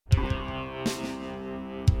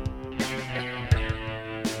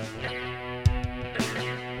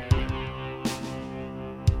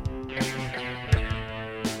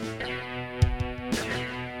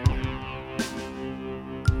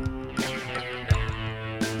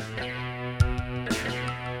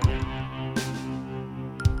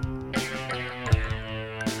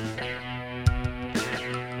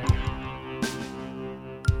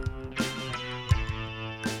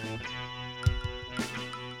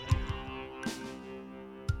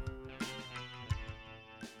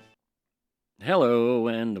Hello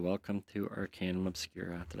and welcome to Arcanum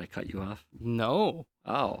Obscura. Did I cut you off? No,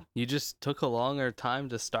 Oh, you just took a longer time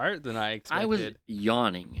to start than I I was expected.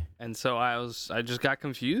 yawning And so I just got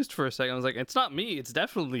confused for a second. I was like, it's not me, it's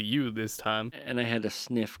definitely you this time. and I had to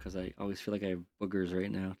sniff because I always feel like I have boogers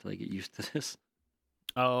right now till I get used to this.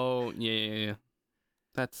 Oh, yeah.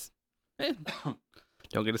 That's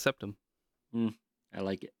don't get a septum. I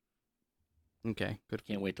like it. Okay, good.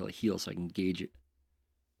 Can't wait till it heals so I can gauge it.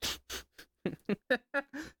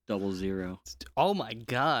 00. Oh my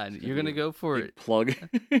god, It's you're gonna gonna be go for Big it plug.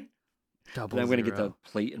 And double I'm gonna get the zero.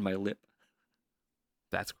 plate in my lip.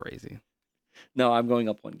 That's crazy. No, I'm going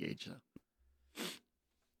up one gauge though.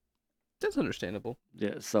 That's understandable.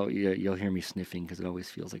 Yeah, so you'll hear me sniffing because it always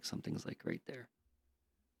feels like something's like right there.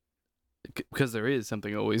 Because there is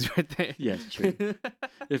something always right there. Yeah, it's true.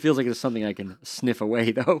 It feels like there's something I can sniff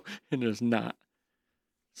away though, and there's not.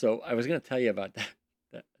 So I was gonna tell you about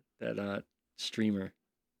that streamer,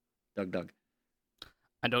 Doug.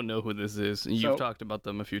 I don't know who this is. You've So talked about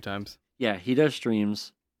them a few times. yeah, he does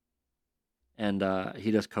streams, and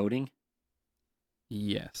he does coding,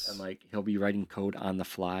 Yes. and like he'll be writing code on the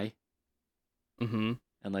fly. Mm-hmm.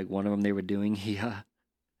 And like one of them they were doing, he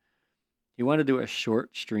wanted to do a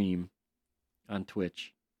short stream on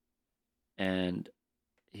Twitch, and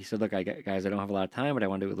he said, "Look, guys, I don't have a lot of time, but I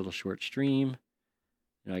want to do a little short stream.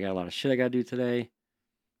 I got a lot of shit I got to do today.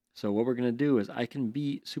 So what we're gonna do is I can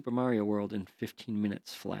beat Super Mario World in 15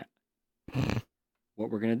 minutes flat. What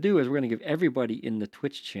we're gonna do is we're gonna give everybody in the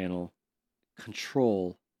Twitch channel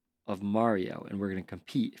control of Mario, and we're gonna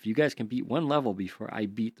compete. If you guys can beat one level before I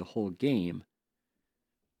beat the whole game."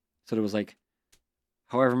 So there was like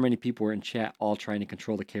however many people were in chat all trying to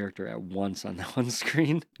control the character at once on the one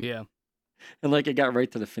screen. Yeah. And like it got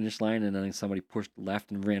right to the finish line, and then somebody pushed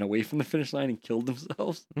left and ran away from the finish line and killed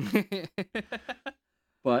themselves.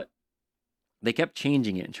 But they kept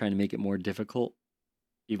changing it and trying to make it more difficult,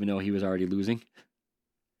 even though he was already losing.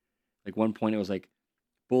 Like one point, it was like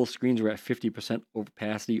both screens were at 50%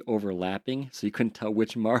 opacity overlapping, so you couldn't tell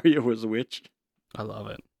which Mario was which. I love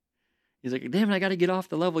it. He's like, "Damn it, I got to get off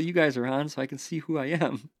the level you guys are on so I can see who I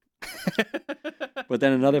am." But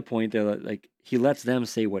then another point, they're like, he lets them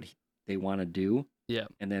say what they want to do. Yeah.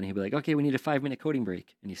 And then he'll be like, "Okay, we need a 5-minute coding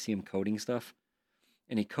break." And you see him coding stuff.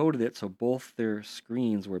 And he coded it so both their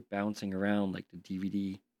screens were bouncing around like the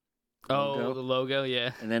DVD logo. Oh, the logo,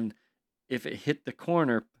 yeah. And then if it hit the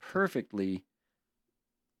corner perfectly,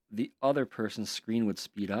 the other person's screen would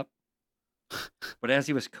speed up. But as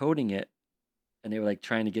he was coding it, and they were like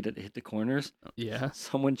trying to get it to hit the corners, Yeah.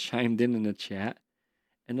 someone chimed in the chat,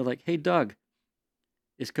 and they're like, "Hey, Doug,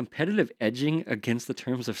 is competitive edging against the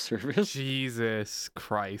terms of service?" Jesus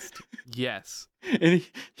Christ. Yes. And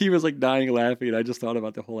he was like dying laughing, and I just thought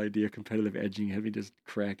about the whole idea of competitive edging, had me just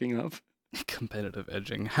cracking up. Competitive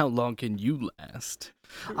edging. How long can you last?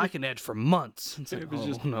 I can edge for months. It's like, It was oh,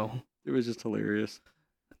 just- no. It was just hilarious.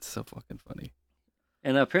 That's so fucking funny.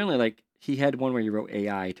 And apparently, like, he had one where he wrote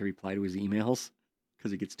AI to reply to his emails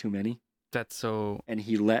because he gets too many. That's so... And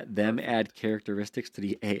he let them add characteristics to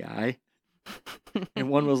the AI. And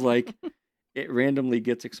one was like, it randomly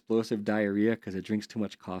gets explosive diarrhea because it drinks too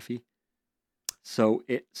much coffee. So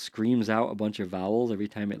it screams out a bunch of vowels every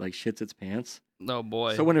time it like shits its pants. Oh,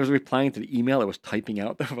 boy. So when it was replying to the email, it was typing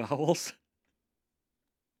out the vowels.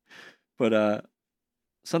 But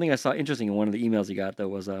something I saw interesting in one of the emails he got though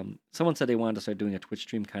was someone said they wanted to start doing a Twitch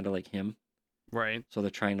stream kind of like him. Right. So they're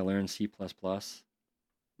trying to learn C++.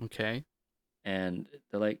 Okay. And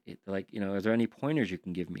they're like, is there any pointers you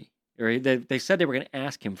can give me? Or they said they were going to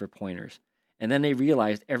ask him for pointers. And then they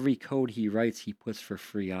realized every code he writes, he puts for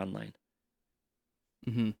free online.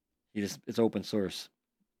 Mm-hmm. It's open source.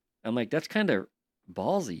 I'm like, that's kind of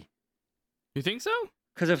ballsy. You think so?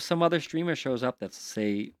 Because if some other streamer shows up that's,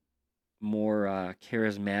 say, more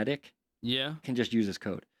charismatic, Yeah. can just use his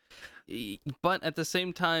code. But at the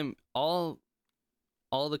same time, all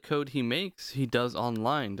the code he makes, he does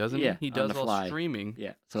online, doesn't Yeah, he? He on does the all fly. streaming.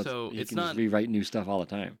 Yeah, So he it's can not... just rewrite new stuff all the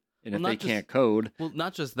time. And Well, if they not just- can't code, Well,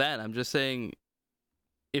 not just that. I'm just saying,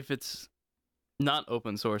 if it's not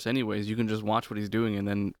open source anyways, you can just watch what he's doing and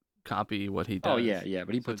then copy what he does. oh yeah,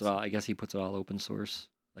 but he So puts it it's- all. I guess he puts it all open source.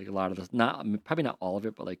 Like a lot of this, probably not all of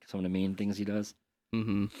it, but like some of the main things he does.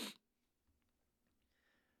 Mm-hmm.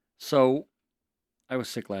 So, I was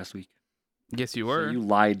sick last week. Yes, you So were. you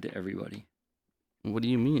lied to everybody What do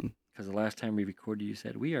you mean? because the last time we recorded, you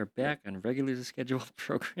said we are back on regularly scheduled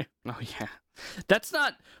program. Oh, yeah. That's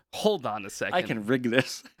not... Hold on a second. I can rig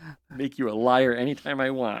this, make you a liar anytime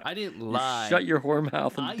I want. I didn't You lie. shut your whore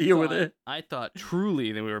mouth and I deal with thought- it. I thought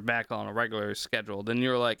truly that we were back on a regular schedule. Then you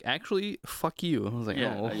were like, actually, fuck you. I was like,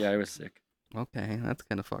 Yeah, oh. yeah, I was sick. Okay, that's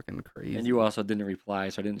kind of fucking crazy. And you also didn't reply,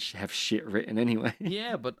 so I didn't have shit written anyway.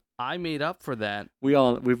 Yeah, but I made up for that. We've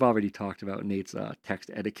already talked about Nate's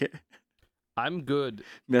text etiquette. I'm good.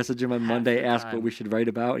 Message him on Half Monday, the ask what time. we should write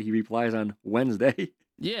about. He replies on Wednesday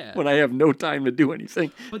Yeah. when I have no time to do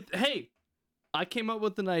anything. But hey, I came up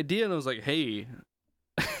with an idea and I was like, hey,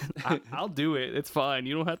 I'll do it. It's fine.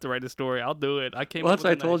 You don't have to write a story. I'll do it. I came Well, up that's with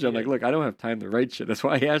what I an told you. I'm idea. like, look, I don't have time to write shit. That's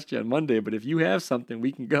why I asked you on Monday. But if you have something,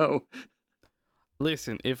 we can go.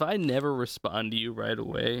 Listen, if I never respond to you right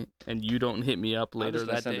away and you don't hit me up I'm later just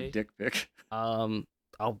gonna that send day, a dick pic. I'll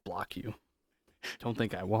block you. Don't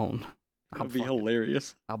think I won't. That would be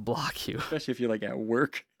hilarious, I'll block you. especially if you're like at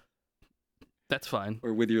work That's fine.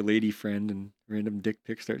 or with your lady friend and random dick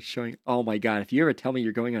pics start showing. Oh my god! If you ever tell me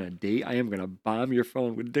you're going on a date, I am gonna bomb your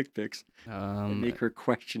phone with dick pics and make her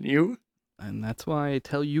question you. And that's why I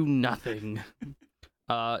tell you nothing.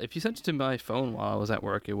 If you sent it to my phone while I was at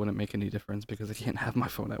work, it wouldn't make any difference because I can't have my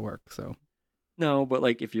phone at work. So No, but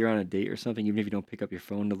like if you're on a date or something, even if you don't pick up your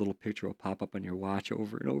phone, the little picture will pop up on your watch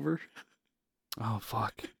over and over. oh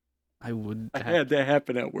fuck, I would. I had that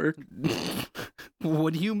happen at work.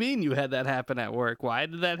 What do you mean you had that happen at work? Why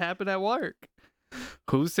did that happen at work?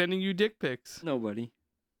 Who's sending you dick pics? Nobody.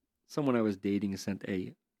 Someone I was dating sent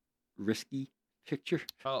a risky picture.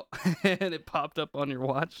 Oh, and it popped up on your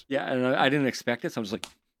watch. Yeah, and I didn't expect it, so I was like,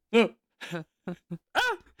 no.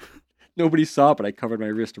 Ah! Nobody saw it, but I covered my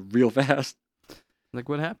wrist real fast. Like,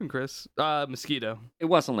 what happened, Chris? Mosquito. It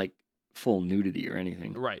wasn't like full nudity or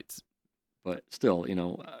anything, Right. but still,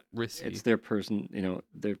 Risky. it's their person,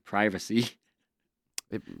 their privacy.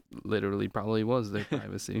 It literally probably was their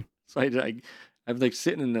privacy. So I'm like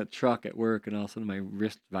sitting in the truck at work, and all of a sudden my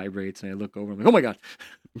wrist vibrates, and I look over. I'm like, oh my god!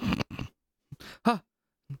 Huh?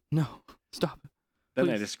 No, stop. Then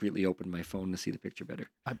I Please. discreetly opened my phone to see the picture better.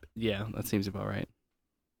 Yeah, that seems about right.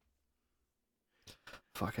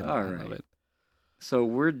 Fucking All I love right. it. So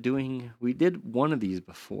we did one of these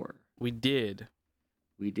before. We did.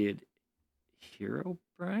 We did Hero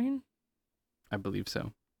Brian. I believe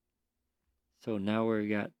so. So now we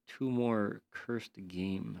got two more cursed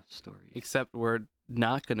game stories. Except we're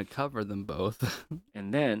not going to cover them both.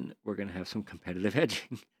 And then we're going to have some competitive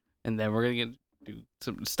edging. And then we're going to do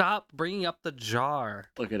some. Stop bringing up the jar.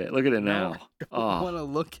 Look at it. Look at it No, now. I Oh, want to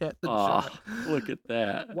look at the oh, jar. look at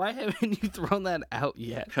that. Why haven't you thrown that out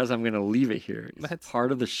yet? Because I'm going to leave it here. It's That's-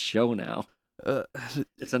 part of the show now. Uh,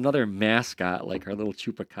 It's another mascot like our little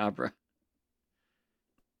chupacabra.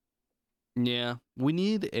 yeah, we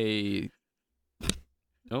need a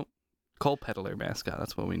coal peddler mascot.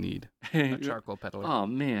 That's what we need. A charcoal peddler. Oh,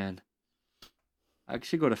 man. I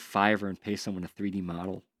should go to Fiverr and pay someone a 3D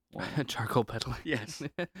model. Wow. A charcoal peddler. Yes.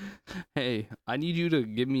 Hey, I need you to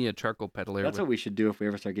give me a charcoal peddler. That's with what we should do if we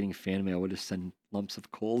ever start getting fan mail. We'll just send lumps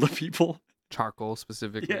of coal to people. charcoal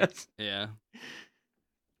specifically. Yes, Yeah.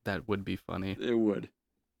 That would be funny. it would.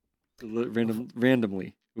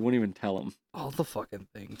 Randomly. We won't even tell them. All the fucking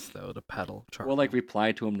things though to peddle charcoal. We'll like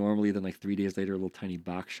reply to them normally, then like 3 days later, a little tiny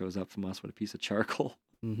box shows up from us with a piece of charcoal.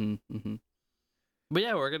 Mm-hmm. But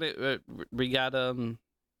yeah, we're gonna we got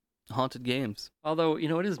haunted games. Although,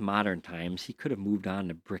 it is modern times. He could have moved on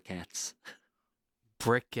to briquettes.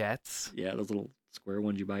 Briquettes. Yeah, those little square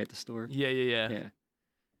ones you buy at the store. Yeah. Yeah.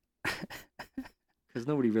 Because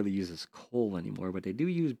nobody really uses coal anymore, but they do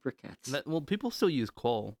use briquettes. Well, people still use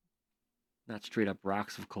coal. Not straight up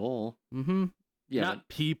rocks of coal. Mm-hmm. Yeah. Not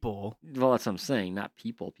people. Well, that's what I'm saying. Not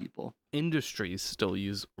people. Industries still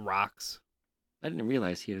use rocks. I didn't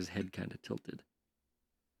realize he had his head kind of tilted.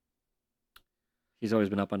 He's always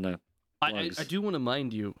been up on the I plugs. do want to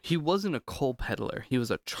mind you, he wasn't a coal peddler. He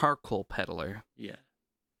was a charcoal peddler. Yeah.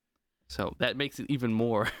 So that makes it even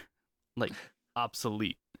more like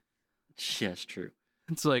obsolete. Yeah, it's true.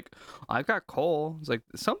 It's like, I got coal. It's like,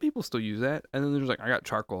 some people still use that. And then there's like, I got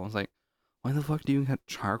charcoal. It's like, why the fuck do you have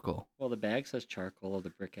charcoal? Well, the bag says charcoal of the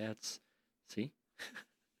briquettes. See?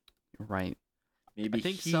 You're right. Maybe I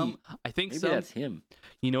think he, some, maybe that's him.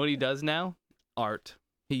 you know what he does now? Art.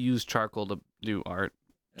 He used charcoal to do art,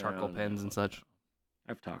 charcoal Oh, pens no. and such.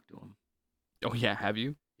 I've talked to him. Oh yeah, have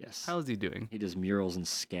you? Yes. How is he doing? He does murals and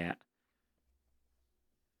scat.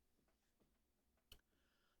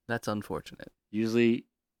 That's unfortunate. Usually,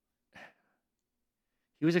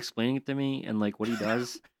 he was explaining it to me, and like what he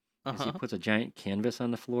does is he Uh-huh. puts a giant canvas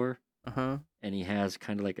on the floor, Uh-huh. and he has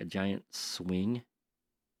kind of like a giant swing,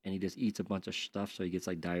 and he just eats a bunch of stuff, so he gets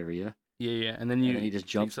like diarrhea. Yeah. And then And you then he just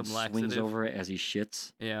take jumps some and swings laxative. over it as he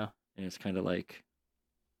shits, Yeah. and it's kind of like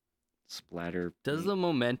splatter. Does paint. the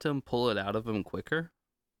momentum pull it out of him quicker?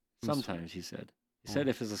 Sometimes he said. He Oh. said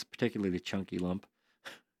if it's a particularly chunky lump.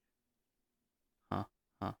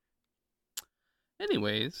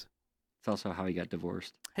 Anyways, It's also how he got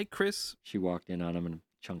divorced. hey Chris. She walked in on him and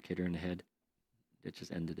chunk hit her in the head. It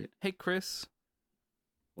just ended it. Hey Chris.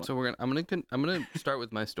 What? So I'm gonna start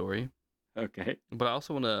with my story, Okay. but I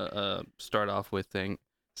also want to start off with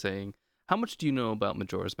saying, how much do you know about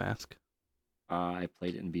Majora's Mask? I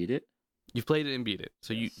played it and beat it. You've played it and beat it,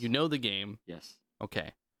 so Yes. you know the game. Yes.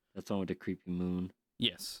 Okay. That's the one with the creepy moon.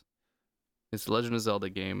 Yes. It's the Legend of Zelda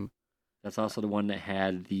game. That's also the one that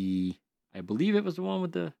had the. I believe it was the one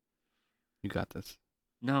with the. You got this.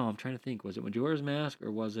 No, I'm trying to think. Was it Majora's Mask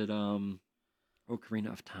or was it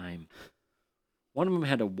Ocarina of Time? One of them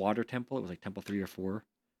had a water temple. It was like Temple 3 or 4,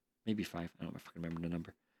 maybe 5. I don't fucking remember the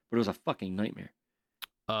number. But it was a fucking nightmare.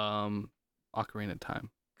 Ocarina of Time.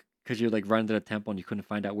 Because you like run to the temple and you couldn't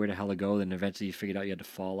find out where the hell to go. Then eventually you figured out you had to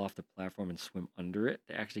fall off the platform and swim under it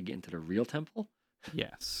to actually get into the real temple.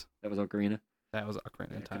 Yes. That was Ocarina. That was Ocarina of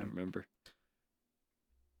I couldn't Time. remember.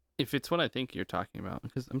 If it's what I think you're talking about,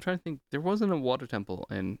 because I'm trying to think, there wasn't a water temple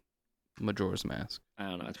in Majora's Mask. I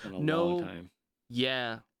don't know. It's been a No. long time.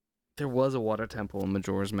 Yeah, there was a water temple in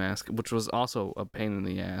Majora's Mask, which was also a pain in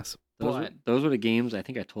the ass. Those were the games I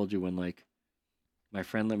think I told you when like my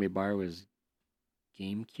friend let me borrow his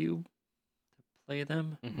GameCube to play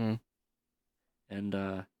them, Mm-hmm.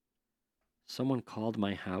 and someone called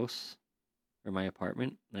my house or my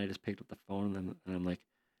apartment, and I just picked up the phone and I'm like,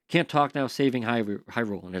 "Can't talk now, saving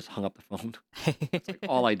Hyrule," and I just hung up the phone. That's like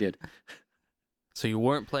all I did. So you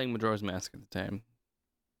weren't playing Majora's Mask at the time?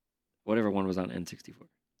 Whatever one was on N64.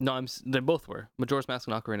 No, they both were. Majora's Mask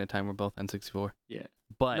and Ocarina of Time were both N64. Yeah.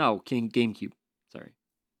 But No, GameCube. Sorry.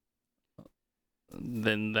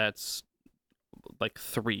 then that's like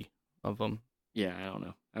 3 of them. Yeah, I don't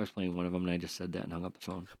know. I was playing one of them and I just said that and hung up the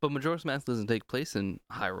phone. But Majora's Mask doesn't take place in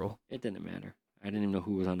Hyrule. It didn't matter. I didn't even know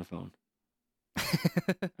who was on the phone.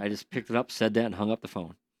 I just picked it up, said that, and hung up the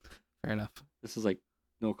phone. Fair enough. This is like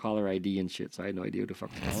no caller ID and shit, so I had no idea who the fuck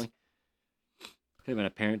was calling. Could have been a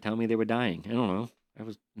parent telling me they were dying. I don't know. I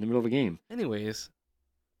was in the middle of a game. Anyways,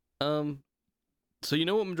 so you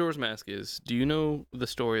know what Majora's Mask is? Do you know the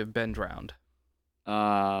story of Ben Drowned?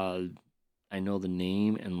 I know the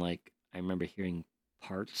name and like I remember hearing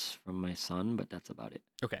parts from my son, but that's about it.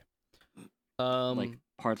 Okay. Like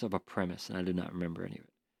parts of a premise, and I do not remember any of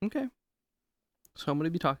it. Okay. So I'm going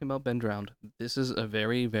to be talking about Ben Drowned. This is a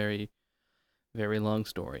very, very, very long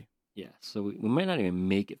story. Yeah, so we might not even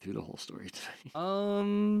make it through the whole story today.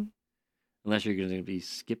 Unless you're going to be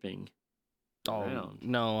skipping around.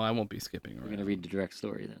 No, I won't be skipping around. We're going to read the direct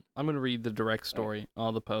story then. I'm going to read the direct story,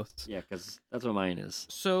 all the posts. Yeah, because that's what mine is.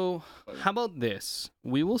 So, how about this?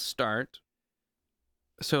 We will start.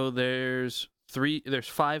 So there's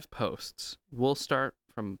 5 posts. We'll start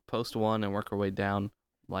from post 1 and work our way down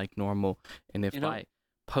like normal. And if by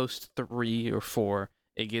post 3 or 4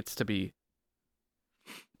 it gets to be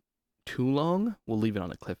too long, we'll leave it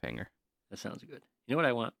on a cliffhanger. That sounds good. You know what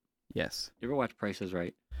I want? Yes. You ever watch Price is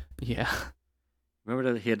Right? Yeah.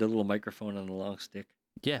 Remember that he had the little microphone on the long stick?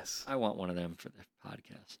 Yes. I want one of them for the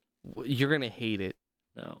podcast. You're going to hate it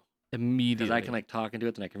No. immediately. Because I can like talk into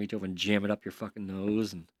it, then I can reach over and jam it up your fucking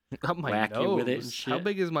nose and up my whack nose. you with it and shit. How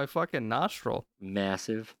big is my fucking nostril?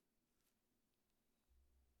 massive.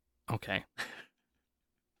 Okay.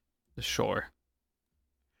 Sure.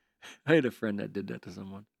 I had a friend that did that to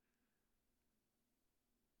someone.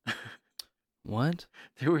 What?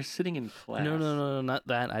 They were sitting in class. No, not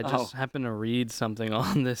that. I just happened to read something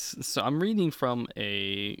on this. So I'm reading from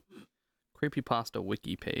a creepypasta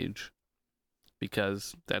wiki page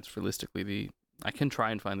because that's realistically I can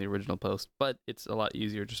try and find the original post, but it's a lot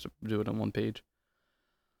easier just to do it on one page.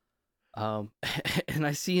 And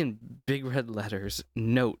I see in big red letters,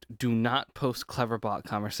 note, do not post Cleverbot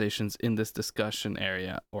conversations in this discussion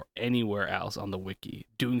area or anywhere else on the wiki.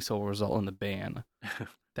 Doing so will result in the ban.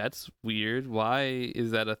 That's weird. Why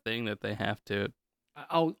is that a thing that they have to?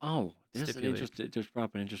 This is an interesting. Just brought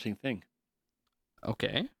up an interesting thing.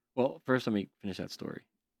 Okay. Well, first let me finish that story.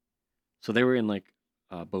 So they were in like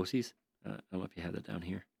BOCES. I don't know if you have that down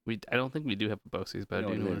here. I don't think we do have a BOCES, but I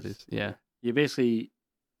do know what it is. Yeah. You basically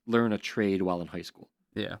learn a trade while in high school.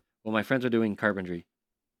 Yeah. Well, my friends were doing carpentry,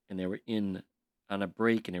 and they were on a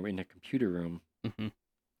break, and they were in a computer room. Mm-hmm.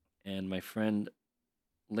 And my friend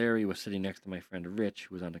Larry was sitting next to my friend Rich,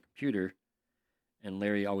 who was on the computer, and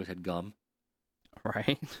Larry always had gum.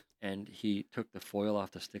 Right. And he took the foil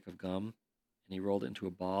off the stick of gum, and he rolled it into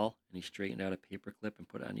a ball, and he straightened out a paper clip and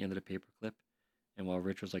put it on the end of the paper clip. And while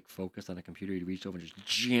Rich was like focused on the computer, he reached over and just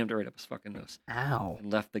jammed it right up his fucking nose. Ow.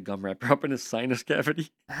 And left the gum wrapper up in his sinus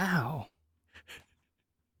cavity. Ow.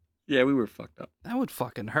 Yeah, we were fucked up. That would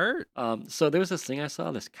fucking hurt. So there was this thing I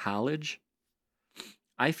saw, this college.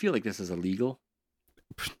 I feel like this is illegal,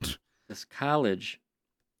 This college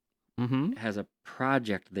Mm-hmm. has a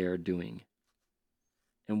project they're doing.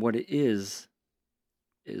 And what it is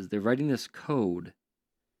they're writing this code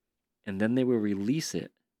and then they will release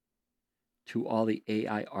it to all the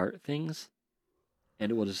AI art things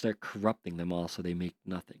and it will just start corrupting them all so they make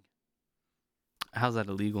nothing. How's that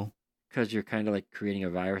illegal? Because you're kind of like creating a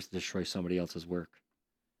virus to destroy somebody else's work.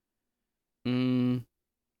 Mm,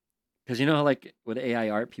 Because you know how, like, with AI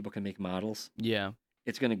art, people can make models? yeah.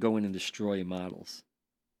 It's going to go in and destroy models.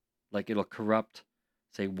 Like, it'll corrupt,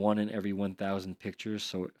 say, 1 in every 1,000 pictures,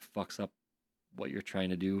 so it fucks up what you're trying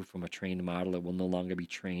to do from a trained model. It will no longer be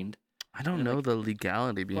trained. I don't And, know like, the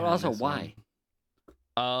legality behind but also, this why?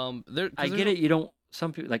 one. I get it. You don't.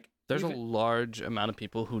 Some people, like, There's a even, large amount of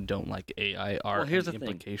people who don't like AI art here's and the the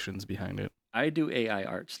thing. implications behind it. I do AI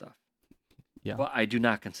art stuff. Yeah. But I do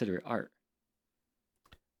not consider it art.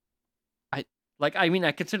 I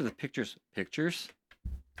I consider the pictures,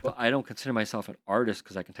 but I don't consider myself an artist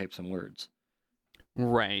because I can type some words.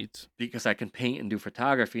 Right. Because I can paint and do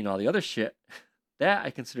photography and all the other shit. That I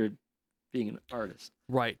consider being an artist.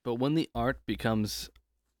 Right. But when the art becomes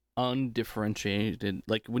undifferentiated,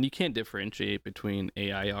 like when you can't differentiate between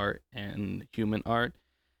AI art and human art,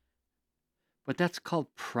 But that's called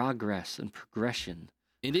progress and progression.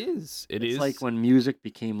 it is. It's like when music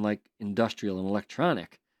became like industrial and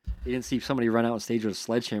electronic. You didn't see somebody run out on stage with a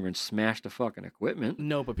sledgehammer and smash the fucking equipment.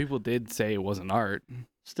 No, but people did say it wasn't art.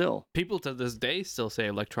 Still, People to this day still say I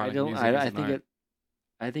electronic don't. music I isn't think art. it.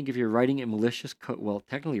 I think if you're writing a malicious code, well,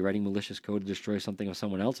 technically writing malicious code to destroy something of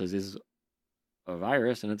someone else's is a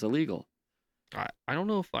virus and it's illegal. I don't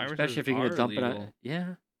know if viruses Especially if you're gonna are dump it illegal. on.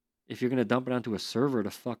 Yeah, if you're gonna dump it onto a server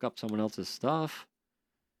to fuck up someone else's stuff,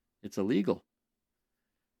 it's illegal.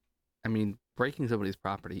 I mean, breaking somebody's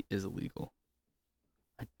property is illegal.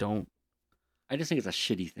 I don't. I just think it's a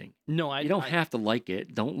shitty thing. No, You don't have to like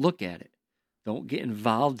it. Don't look at it. Don't get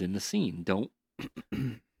involved in the scene. Don't.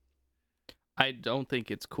 I don't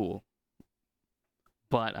think it's cool.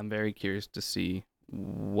 But I'm very curious to see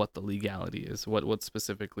what the legality is. What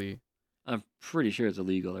specifically? I'm pretty sure it's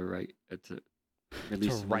illegal to write to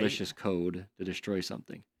release write- malicious code to destroy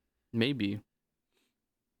something. Maybe.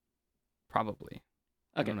 Probably.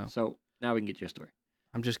 I Okay, don't know. so now we can get to your story.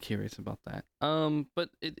 I'm just curious about that. But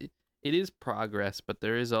it is progress, but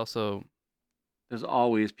there is also There's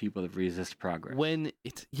always people that resist progress. when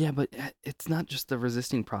it's but it's not just the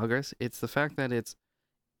resisting progress, it's the fact that it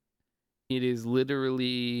is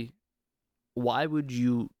literally, why would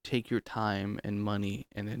you take your time and money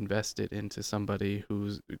and invest it into somebody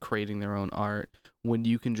who's creating their own art when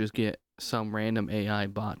you can just get some random AI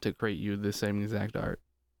bot to create you the same exact art?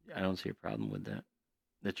 I don't see a problem with that.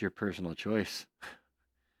 That's your personal choice.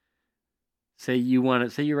 Say you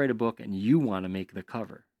write a book and you want to make the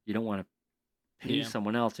cover. You don't want to pay Yeah.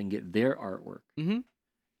 someone else and get their artwork. Mhm.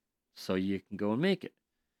 So you can go and make it.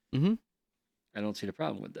 Mhm. I don't see the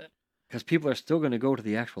problem with that. Because people are still going to go to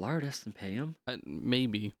the actual artist and pay him.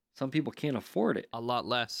 Maybe Some people can't afford it. a lot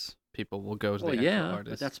less people will go to Well, the yeah, actual but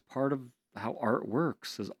artist. that's part of how art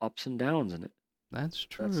works. There's ups and downs in it. That's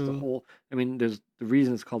true. That's the whole. I mean, there's the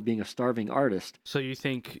reason it's called being a starving artist. So you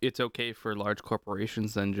think it's okay for large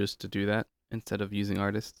corporations then just to do that instead of using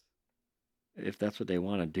artists? If that's what they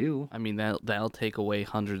want to do, I mean, that'll take away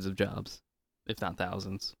hundreds of jobs, if not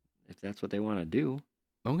thousands. if that's what they want to do,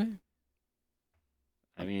 Okay.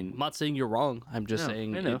 I mean, I'm not saying you're wrong. I'm just No,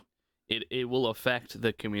 saying I know. it will affect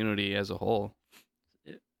the community as a whole.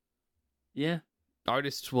 yeah,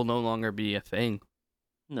 Artists will no longer be a thing.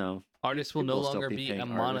 no. Artists will People no will still longer be be paying a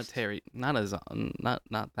artists. monetary,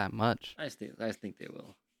 not that much. I think they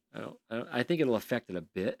will. I think it'll affect it a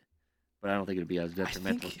bit, but I don't think it'll be as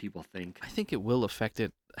detrimental as think- people think. I think it will affect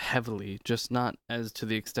it heavily, just not as to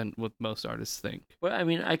the extent what most artists think. But I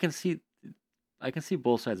mean, I can see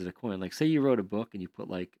both sides of the coin. Like, say you wrote a book and you put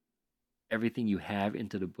like everything you have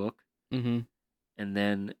into the book, Mm-hmm. and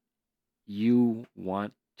then you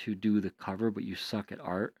want to do the cover, but you suck at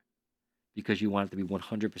art because you want it to be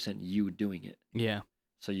 100% you doing it. Yeah.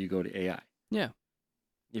 So you go to AI. Yeah.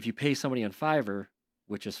 If you pay somebody on Fiverr,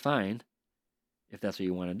 which is fine, if that's what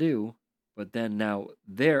you want to do, but then now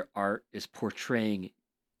their art is portraying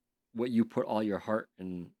what you put all your heart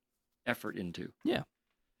and effort into. Yeah.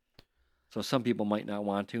 So some people might not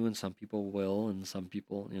want to, and some people will, and some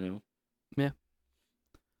people,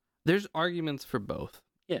 There's arguments for both.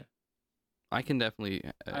 Yeah. I can definitely.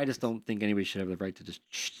 I just don't think anybody should have the right to just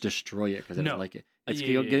destroy it because they No. don't like it. It's,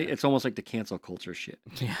 Yeah. it's almost like the cancel culture shit.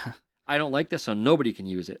 Yeah. I don't like this, so nobody can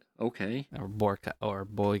use it. Okay. Or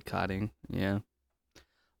boycotting. Yeah.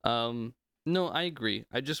 No, I agree.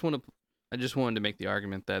 I just wanted to make the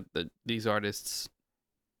argument that these artists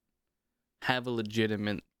have a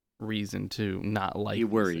legitimate reason to not like Be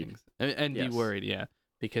these worried. things. And Yes. be worried, yeah,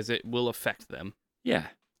 because it will affect them Yeah.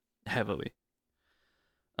 heavily.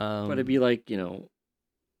 But it'd be like,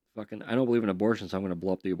 fucking, I don't believe in abortion, so I'm going to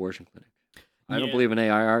blow up the abortion clinic. I don't Yeah. believe in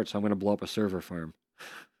AI art, so I'm going to blow up a server farm.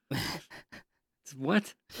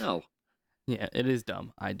 What? No. Yeah, it is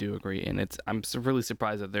dumb. I do agree, and I'm really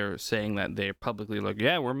surprised that they're saying that they're publicly like,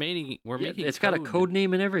 yeah, we're making It's got a code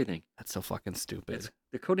name and everything. That's so fucking stupid.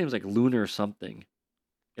 The code name's like Lunar something.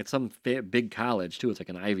 It's some big college too. It's like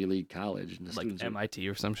an Ivy League college, and the Like students MIT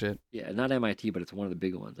or some shit. yeah, not MIT, but it's one of the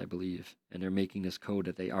big ones, I believe. And they're making this code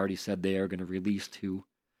that they already said they are going to release to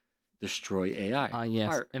destroy AI. Ah,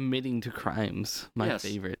 yes, Art. admitting to crimes, my Yes.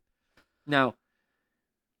 favorite. Now,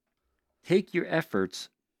 take your efforts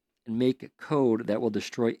and make a code that will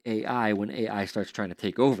destroy AI when AI starts trying to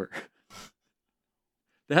take over.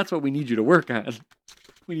 That's what we need you to work on.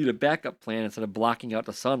 We need a backup plan instead of blocking out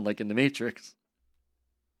the sun like in the Matrix.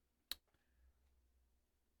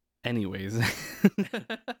 Anyways,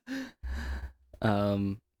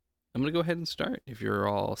 I'm gonna go ahead and start if you're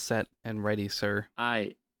all set and ready, sir.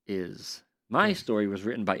 My story was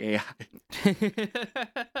written by AI.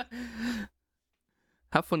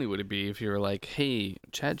 How funny would it be if you were like, "Hey,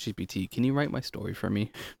 ChatGPT, can you write my story for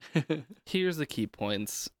me? Here's the key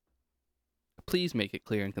points. Please make it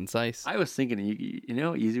clear and concise." I was thinking, you know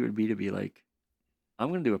how easy it would be to be like, I'm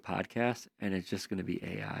going to do a podcast and it's just going to be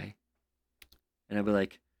AI. And I'd be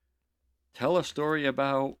like, tell a story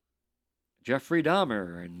about Jeffrey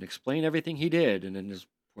Dahmer and explain everything he did, and then just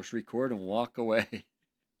push record and walk away.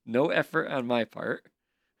 No effort on my part.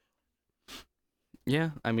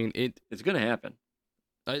 Yeah, I mean It's going to happen.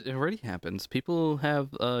 It already happens. People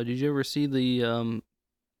have. Did you ever see the SpongeBob?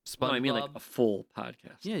 No, I mean like a full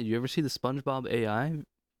podcast. Yeah, you ever see the SpongeBob AI?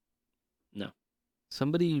 No.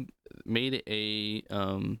 Somebody made a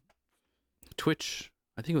Twitch.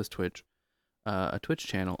 I think it was Twitch. A Twitch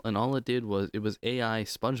channel, and all it did was it was AI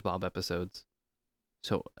SpongeBob episodes.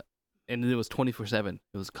 So, and it was 24/7.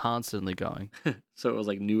 It was constantly going. So it was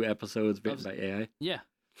like new episodes written by AI. Yeah.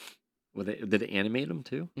 Did it animate them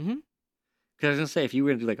too? Mm-hmm. Because I was gonna say, if you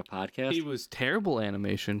were gonna do like a podcast, It was terrible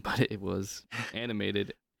animation, but it was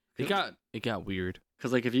animated. It got weird.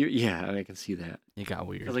 because like if you, yeah, I can see that. It got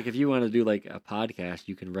weird. Because like if you want to do like a podcast,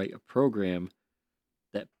 you can write a program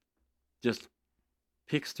that just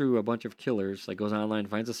picks through a bunch of killers, like goes online,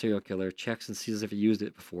 finds a serial killer, checks and sees if he used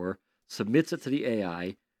it before, submits it to the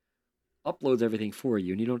AI, uploads everything for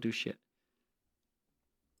you, and you don't do shit.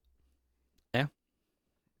 Yeah.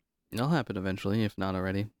 It'll happen eventually, if not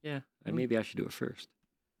already. Yeah, and maybe I should do it first.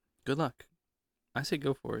 Good luck. I say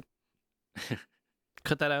go for it.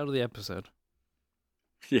 Cut that out of the episode.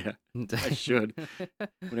 Yeah, I should.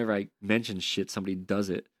 Whenever I mention shit, somebody does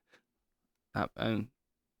it.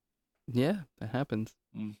 Yeah, that happens.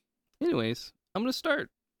 Mm. Anyways, I'm going to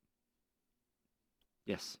start.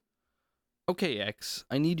 Yes. Okay, X,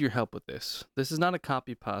 I need your help with this. This is not a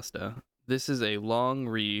copy pasta. This is a long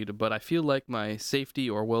read, but I feel like my safety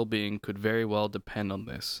or well-being could very well depend on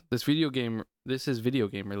this. This is video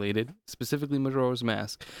game related, specifically Majora's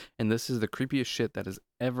Mask, and this is the creepiest shit that has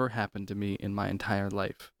ever happened to me in my entire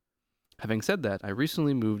life. Having said that, I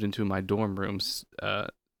recently moved into my dorm rooms,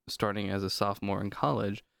 starting as a sophomore in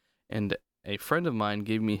college, and a friend of mine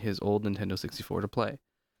gave me his old Nintendo 64 to play.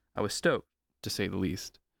 I was stoked, to say the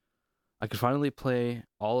least. I could finally play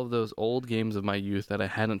all of those old games of my youth that I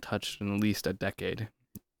hadn't touched in at least a decade.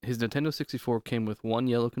 His Nintendo 64 came with one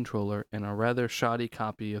yellow controller and a rather shoddy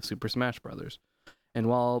copy of Super Smash Bros. And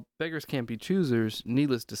while beggars can't be choosers,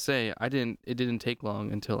 needless to say, it didn't take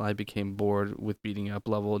long until I became bored with beating up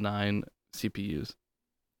level 9 CPUs.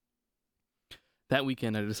 That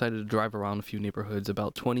weekend, I decided to drive around a few neighborhoods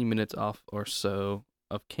about 20 minutes off or so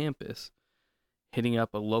of campus, hitting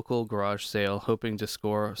up a local garage sale, hoping to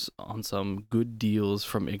score on some good deals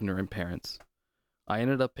from ignorant parents. I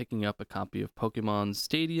ended up picking up a copy of Pokemon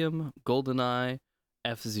Stadium, GoldenEye,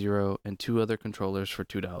 F-Zero, and 2 other controllers for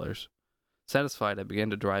 $2. Satisfied, I began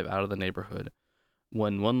to drive out of the neighborhood,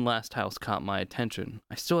 when one last house caught my attention.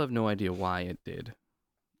 I still have no idea why it did.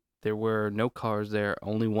 There were no cars there,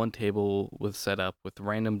 only one table was set up with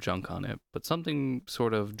random junk on it, but something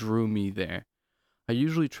sort of drew me there. I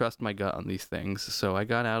usually trust my gut on these things, so I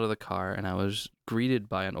got out of the car and I was greeted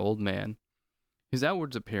by an old man. His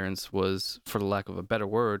outward appearance was, for the lack of a better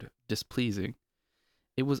word, displeasing.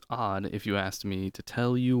 It was odd, if you asked me, to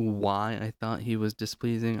tell you why I thought he was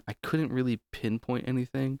displeasing. I couldn't really pinpoint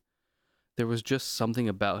anything. There was just something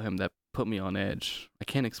about him that put me on edge. I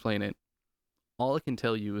can't explain it. All I can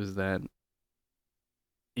tell you is that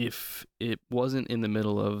if it wasn't in the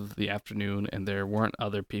middle of the afternoon and there weren't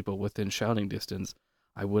other people within shouting distance,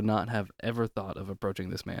 I would not have ever thought of approaching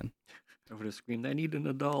this man. I would have screamed, "I need an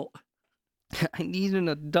adult." I need an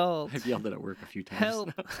adult. I've yelled it at work a few times.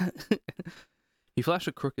 Help. He flashed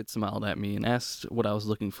a crooked smile at me and asked what I was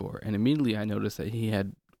looking for, and immediately I noticed that he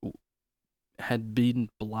had been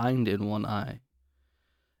blind in one eye,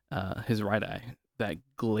 his right eye, that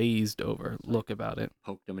glazed over look about it.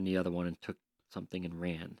 Poked him in the other one and took something and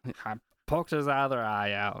ran. I poked his other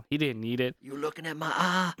eye out. He didn't need it. You looking at my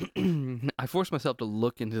eye? I forced myself to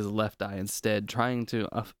look in his left eye instead, trying to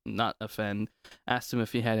not offend. Asked him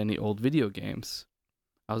if he had any old video games.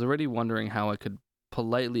 I was already wondering how I could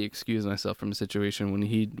politely excuse myself from the situation when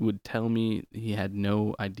he would tell me he had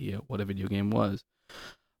no idea what a video game was.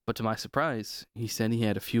 But to my surprise, he said he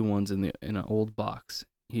had a few ones in an old box.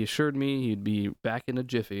 He assured me he'd be back in a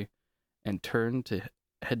jiffy and turned to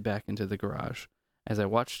head back into the garage. As I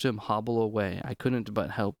watched him hobble away, I couldn't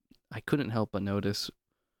help but notice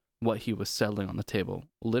what he was settling on the table.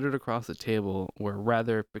 Littered across the table were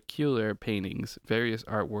rather peculiar paintings, various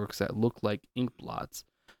artworks that looked like ink blots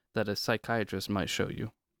that a psychiatrist might show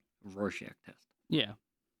you. Rorschach test. Yeah.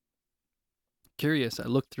 Curious, I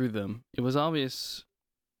looked through them. It was obvious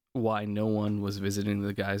why no one was visiting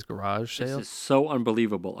the guy's garage sale. This is so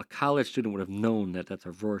unbelievable. A college student would have known that that's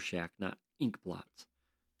a Rorschach, not ink blots.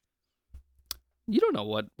 You don't know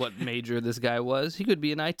what major this guy was. He could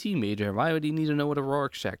be an IT major. Why would he need to know what a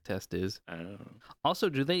Rorschach test is? I don't know. Also,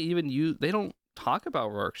 do they even use... They don't talk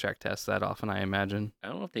about Rorschach tests that often, I imagine. I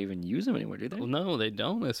don't know if they even use them anymore, do they? Well, no, they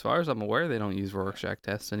don't. As far as I'm aware, they don't use Rorschach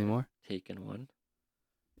tests anymore. Taken one.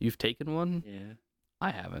 You've taken one? Yeah. I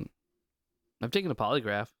haven't. I've taken a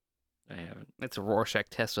polygraph. I haven't. It's a Rorschach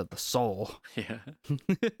test of the soul. Yeah.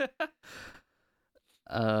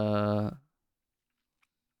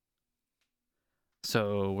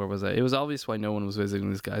 So where was I? It was obvious why no one was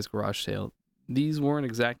visiting this guy's garage sale. These weren't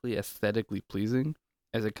exactly aesthetically pleasing.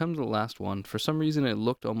 As it comes to the last one, for some reason it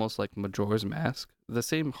looked almost like Majora's Mask. The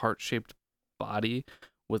same heart-shaped body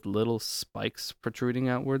with little spikes protruding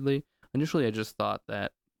outwardly. Initially I just thought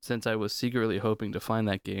that since I was secretly hoping to find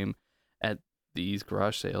that game at these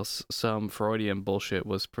garage sales, some Freudian bullshit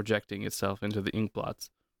was projecting itself into the ink blots.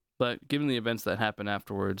 But given the events that happened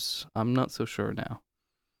afterwards, I'm not so sure now.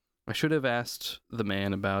 I should have asked the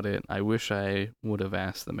man about it. I wish I would have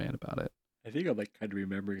asked the man about it. I think I'm like kind of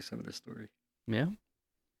remembering some of the story. Yeah?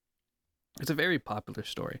 It's a very popular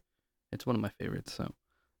story. It's one of my favorites, so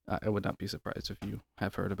I would not be surprised if you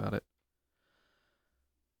have heard about it.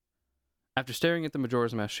 After staring at the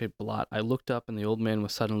Majora's Mask shaped blot, I looked up and the old man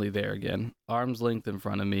was suddenly there again, arm's length in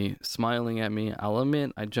front of me, smiling at me. I'll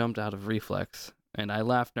admit I jumped out of reflex, and I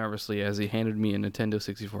laughed nervously as he handed me a Nintendo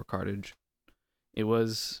 64 cartridge. It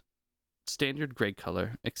was standard gray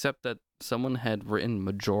color, except that someone had written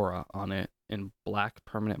Majora on it in black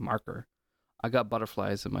permanent marker. I got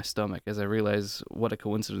butterflies in my stomach as I realized what a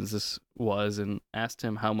coincidence this was and asked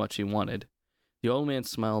him how much he wanted. The old man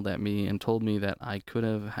smiled at me and told me that I could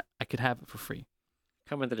have it for free.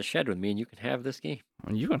 Come into the shed with me and you can have this game.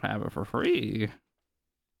 You can have it for free.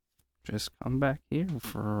 Just come back here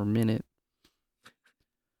for a minute.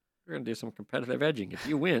 We're going to do some competitive edging. If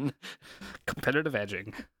you win. Competitive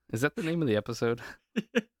edging. Is that the name of the episode?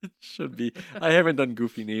 It should be. I haven't done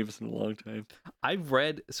goofy names in a long time. I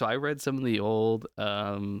read some of the old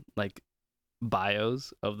like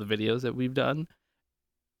bios of the videos that we've done.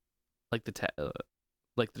 Like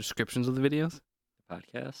like the descriptions of the videos.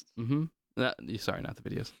 Podcast? Mm-hmm. Sorry, not the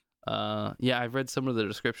videos. Yeah, I've read some of the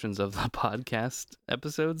descriptions of the podcast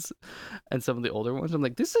episodes and some of the older ones. I'm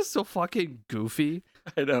like, this is so fucking goofy.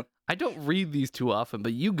 I know. I don't read these too often,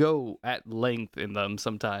 but you go at length in them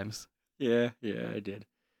sometimes. Yeah, I did.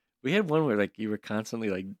 We had one where like you were constantly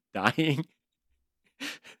like dying.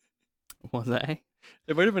 Was I?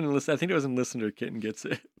 It might have been I think it was in Listener Kitten Gets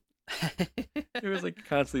It. It was like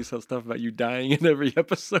constantly some stuff about you dying in every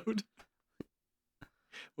episode.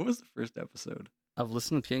 What was the first episode? Of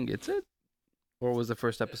Listen to Kitten Gets It? Or was the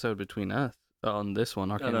first episode between us? On this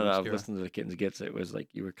one, Arcane No. Obscura. Listen to the Kittens Gets It was like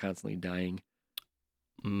you were constantly dying.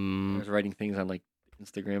 I Mm, was writing things on like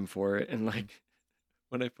Instagram for it, and like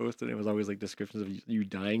when I posted it was always like descriptions of you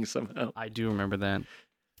dying somehow. I do remember that.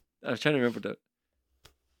 I was trying to remember the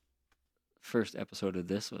first episode of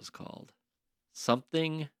this was called.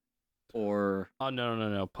 Something or Oh,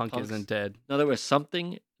 no. Punk Punk's- isn't dead. no, there was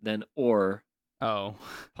something, then or Oh,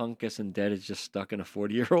 Punk isn't dead is just stuck in a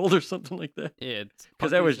 40-year-old or something like that. it's...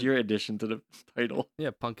 Because that was your addition to the title.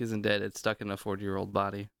 Yeah, Punk isn't dead. It's stuck in a 40-year-old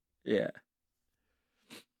body. Yeah.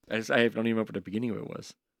 I don't even remember what the beginning of it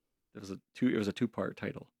was. It was a two-part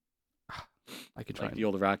title. I could try. Like the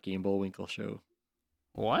old Rocky and Bullwinkle show.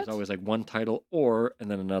 What? There's always like one title, or there's always like one title or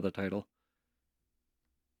and then another title.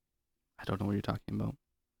 I don't know what you're talking about.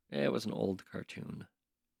 Yeah, it was an old cartoon.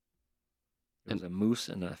 It was a moose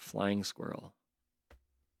and a flying squirrel.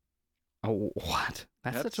 Oh, what?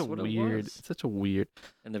 That's such a what it weird. was. It's such a weird.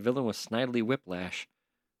 And the villain was Snidely Whiplash.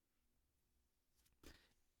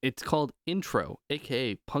 It's called Intro,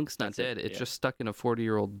 aka Punk's Not That's it, Dead. It's yeah. just stuck in a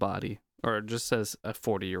 40-year-old body, or it just says a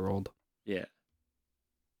 40-year-old. Yeah.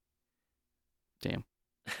 Damn.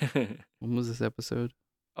 When was this episode?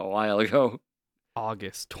 A while ago.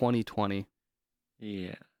 August 2020. Yeah,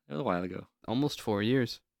 it was a while ago. Almost 4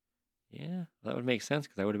 years. Yeah, that would make sense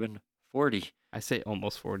because I would have been 40. I say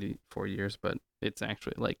almost 44 years, but it's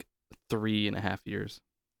actually like 3.5 years.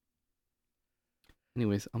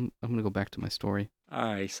 Anyways, I'm gonna go back to my story.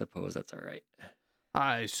 I suppose that's all right.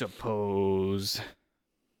 I suppose.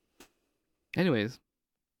 Anyways,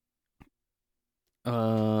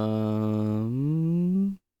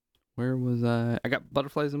 where was I? I got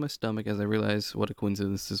butterflies in my stomach as I realized what a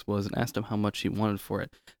coincidence this was and asked him how much he wanted for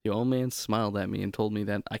it. The old man smiled at me and told me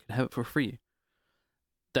that I could have it for free.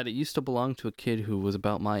 That it used to belong to a kid who was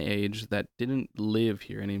about my age that didn't live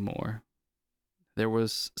here anymore. There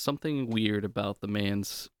was something weird about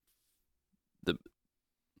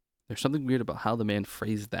there's something weird about how the man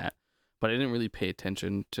phrased that, but I didn't really pay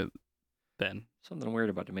attention to then. Something weird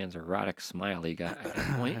about the man's erotic smile he got at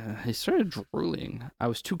that point. He started drooling. I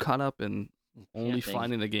was too caught up in only Camping.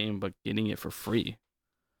 finding the game but getting it for free.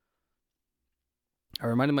 I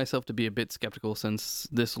reminded myself to be a bit skeptical since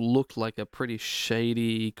this looked like a pretty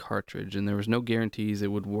shady cartridge and there was no guarantees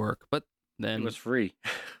it would work, but then It was free.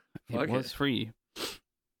 it was free.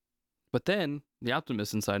 But then the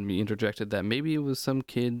optimist inside me interjected that maybe it was some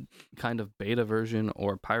kid kind of beta version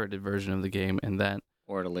or pirated version of the game, and that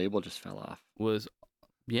Or the label just fell off. was,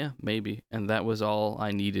 yeah, maybe. And that was all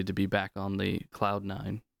I needed to be back on the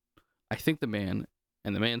Cloud9. I think the man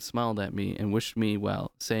smiled at me and wished me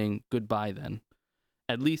well, saying goodbye then.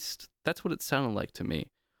 At least that's what it sounded like to me.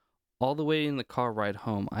 All the way in the car ride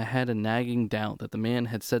home, I had a nagging doubt that the man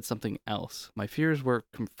had said something else. My fears were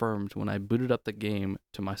confirmed when I booted up the game.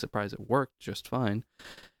 To my surprise, it worked just fine.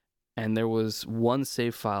 And there was one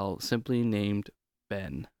save file simply named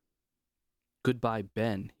Ben. Goodbye,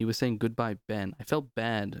 Ben. He was saying goodbye, Ben. I felt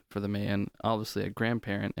bad for the man, obviously a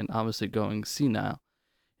grandparent, and obviously going senile.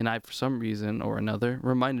 And I, for some reason or another,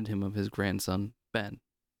 reminded him of his grandson, Ben.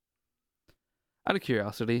 Out of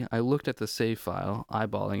curiosity, I looked at the save file,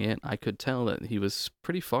 eyeballing it. I could tell that he was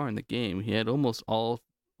pretty far in the game. He had almost all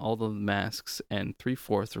the masks and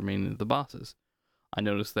 3/4 remaining of the bosses. I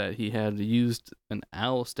noticed that he had used an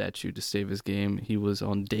owl statue to save his game. He was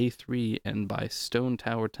on day 3 and by Stone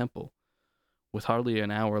Tower Temple, with hardly an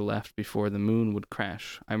hour left before the moon would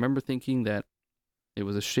crash. I remember thinking that it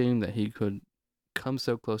was a shame that he could come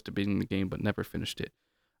so close to beating the game but never finished it.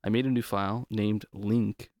 I made a new file named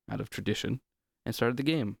Link out of tradition and started the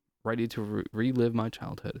game, ready to relive my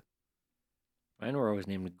childhood. Mine were always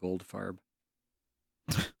named Goldfarb.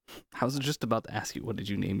 I was just about to ask you, what did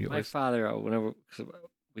you name yours? My father, cause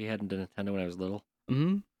we had a Nintendo when I was little,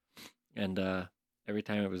 Mm-hmm. and every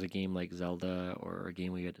time it was a game like Zelda or a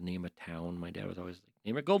game we had to name a town, my dad was always like,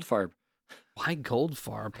 name it Goldfarb. Why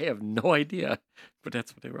Goldfarb? I have no idea, but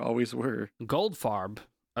that's what they always were. Goldfarb.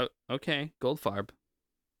 Oh, okay, Goldfarb.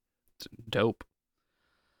 It's dope.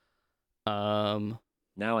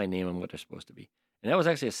 Now I name them what they're supposed to be. And that was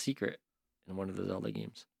actually a secret in one of the Zelda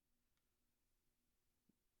games.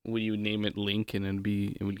 Would you name it Link and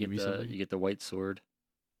it would give you something? You get the white sword,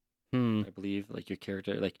 Hmm. I believe. Like your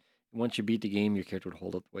character, like once you beat the game, your character would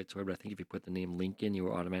hold up the white sword. But I think if you put the name Link in, you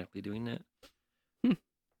were automatically doing that.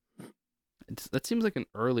 That seems like an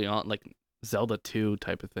early on, like Zelda 2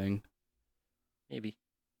 type of thing. Maybe.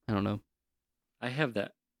 I don't know. I have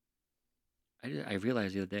that. I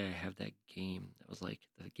realized the other day I have that game that was like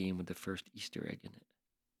the game with the first Easter egg in it.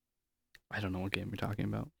 I don't know what game you're talking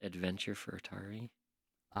about. Adventure for Atari.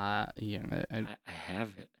 Yeah, I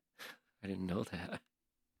have it. I didn't know that.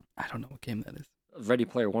 I don't know what game that is. Ready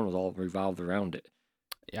Player One was all revolved around it.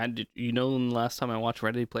 Yeah, you know when the last time I watched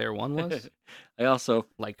Ready Player One was? I also,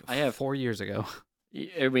 Like I have 4 years ago.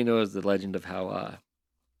 everybody knows the legend of how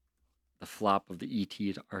the flop of the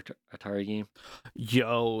E.T. Atari game.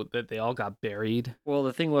 Yo, that they all got buried. Well,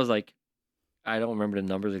 the thing was, like, I don't remember the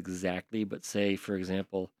numbers exactly, but say, for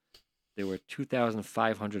example, there were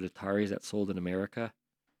 2,500 Ataris that sold in America,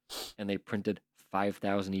 and they printed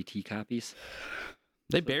 5,000 ET copies.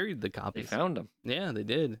 They So buried the They copies. found them. Yeah, they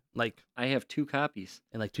did. Like I have 2 copies.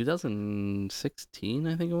 in like 2016,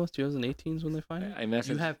 I think it was 2018 is when they find it. I messaged.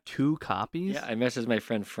 You have 2 copies? Yeah, I messaged my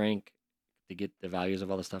friend Frank to get the values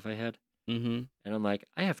of all the stuff I had. Mm-hmm. And I'm like,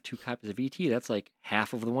 I have 2 copies of ET. That's like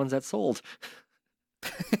half of the ones that sold.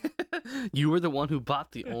 You were the one who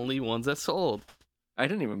bought the only ones that sold. I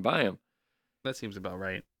didn't even buy them. That seems about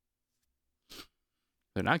right.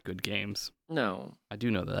 They're not good games. No. I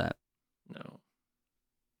do know that. No.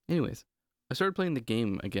 Anyways, I started playing the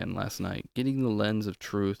game again last night, getting the lens of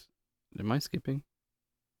truth. Am I skipping?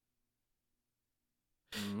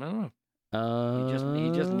 I don't know. He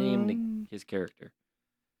just named Um, his character.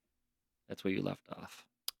 That's where you left off.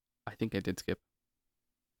 I think I did skip.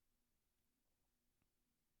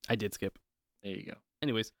 I did skip. There you go.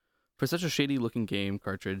 Anyways, for such a shady looking game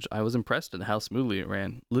cartridge, I was impressed at how smoothly it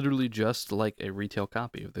ran. Literally just like a retail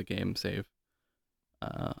copy of the game, save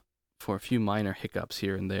for a few minor hiccups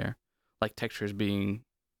here and there, like textures being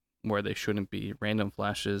where they shouldn't be, random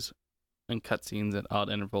flashes, and cutscenes at odd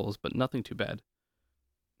intervals, but nothing too bad.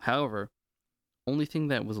 However, only thing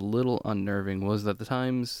that was a little unnerving was that the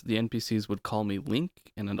times the NPCs would call me Link,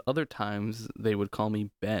 and at other times they would call me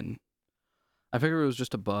Ben. I figure it was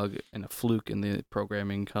just a bug and a fluke in the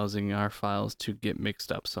programming causing our files to get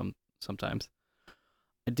mixed up sometimes.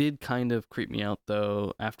 It did kind of creep me out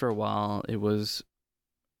though. After a while, it was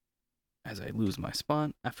as I lose my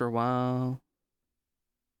spot. After a while,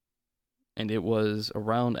 and it was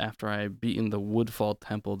around after I had beaten the Woodfall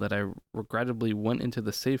Temple that I regrettably went into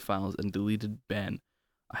the save files and deleted Ben.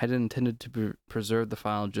 I had intended to preserve the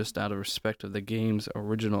file just out of respect of the game's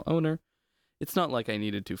original owner. It's not like I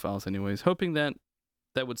needed 2 files anyways, hoping that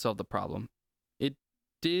would solve the problem. It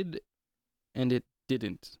did, and it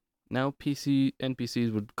didn't. Now PC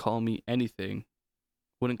NPCs would call me anything,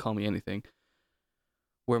 wouldn't call me anything.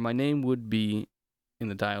 Where my name would be in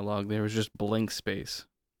the dialogue, there was just blank space.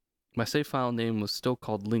 My save file name was still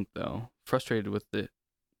called Link though. Frustrated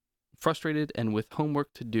and with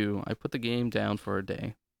homework to do, I put the game down for a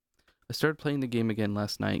day. I started playing the game again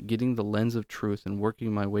last night, getting the lens of truth and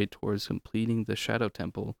working my way towards completing the Shadow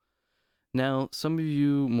Temple. Now, some of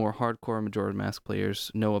you more hardcore Majora's Mask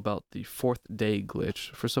players know about the 4th day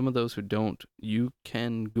glitch. For some of those who don't, you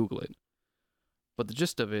can Google it. But the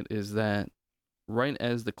gist of it is that right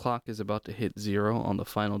as the clock is about to hit 0 on the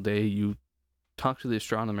final day, you talk to the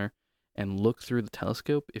astronomer and look through the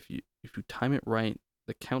telescope. If you time it right,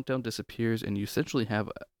 the countdown disappears and you essentially have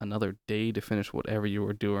another day to finish whatever you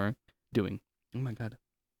were doing. Oh my god.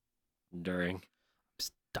 During.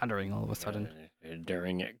 Stuttering all of a sudden.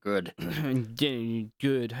 During it. Good.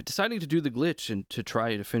 Good. Deciding to do the glitch and to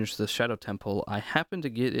try to finish the Shadow Temple, I happened to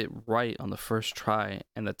get it right on the first try,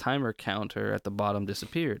 and the timer counter at the bottom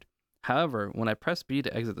disappeared. However, when I pressed B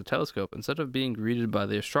to exit the telescope, instead of being greeted by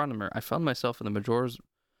the astronomer, I found myself in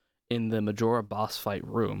the Majora boss fight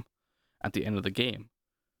room at the end of the game.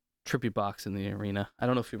 Trippy box in the arena. I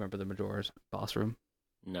don't know if you remember the Majora's boss room.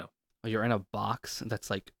 No. You're in a box that's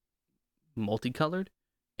like multicolored,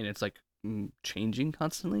 and it's like changing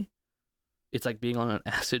constantly. It's like being on an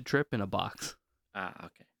acid trip in a box. Ah,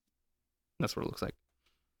 okay. That's what it looks like.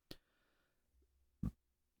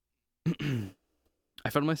 I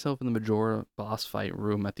found myself in the Majora boss fight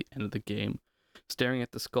room at the end of the game, staring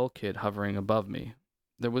at the Skull Kid hovering above me.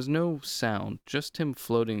 There was no sound, just him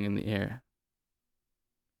floating in the air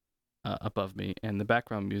above me, and the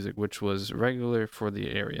background music, which was regular for the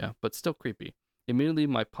area, but still creepy. Immediately,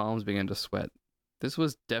 my palms began to sweat. This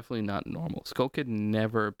was definitely not normal. Skull Kid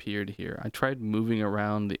never appeared here. I tried moving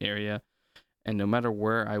around the area, and no matter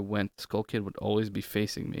where I went, Skull Kid would always be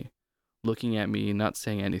facing me, looking at me, not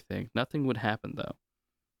saying anything. Nothing would happen, though.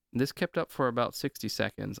 This kept up for about 60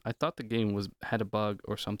 seconds. I thought the game had a bug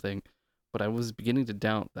or something, but I was beginning to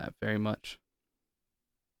doubt that very much.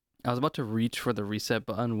 I was about to reach for the reset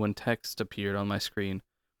button when text appeared on my screen.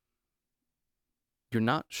 You're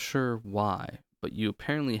not sure why, but you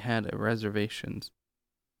apparently had reservations.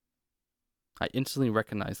 I instantly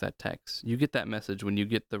recognized that text. You get that message when you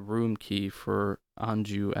get the room key for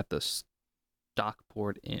Anju at the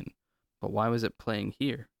Stockport Inn. But why was it playing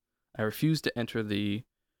here? I refused to entertain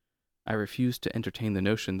the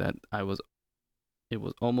notion that it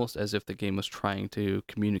was almost as if the game was trying to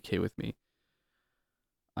communicate with me.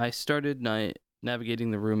 I started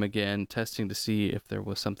navigating the room again, testing to see if there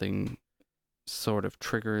was something sort of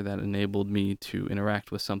trigger that enabled me to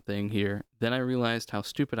interact with something here. Then I realized how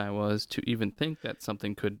stupid I was to even think that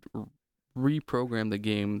something could reprogram the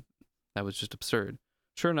game. That was just absurd.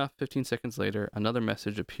 Sure enough, 15 seconds later, another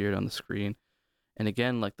message appeared on the screen, and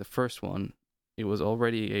again, like the first one, it was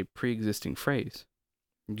already a pre-existing phrase.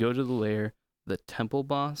 Go to the lair, the temple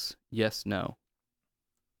boss, yes, no.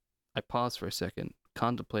 I paused for a second,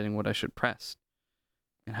 contemplating what I should press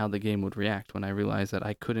and how the game would react when I realized that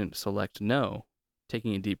I couldn't select no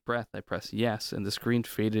Taking a deep breath, I press yes, and the screen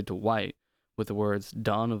faded to white with the words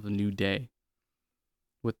 "Dawn of a New Day,"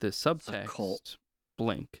 with the a cult. subtext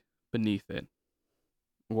blank beneath it,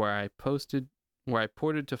 where I ported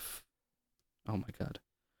to. Oh my god,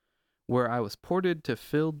 where I was ported to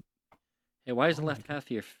fill. Hey, why is the Oh my left half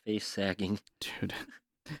of your face sagging? Dude,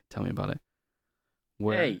 tell me about it.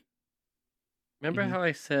 Where? Hey, remember Mhm. how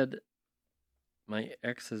I said my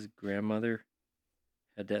ex's grandmother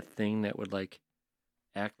had that thing that would like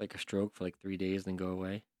act like a stroke for like 3 days and then go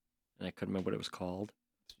away? And I couldn't remember what it was called.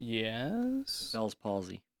 Yes. Bell's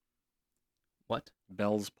palsy. What?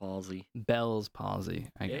 Bell's palsy. Bell's palsy.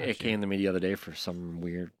 I got It came to me the other day for some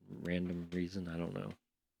weird, random reason. I don't know.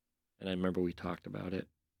 And I remember we talked about it.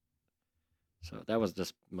 So that was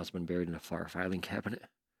just must have been buried in a far filing cabinet.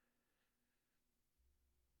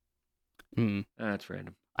 That's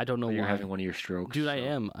random. I don't know But why. you're having one of your strokes. Dude, I so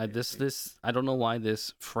am. I don't know why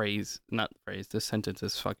this sentence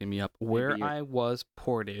is fucking me up. Where you're- I was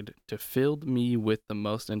ported to filled me with the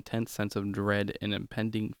most intense sense of dread and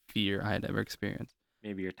impending fear I had ever experienced.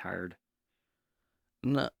 Maybe you're tired.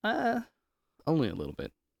 No, only a little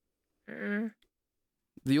bit. Eh.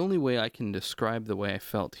 The only way I can describe the way I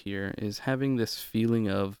felt here is having this feeling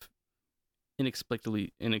of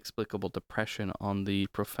inexplicable depression on the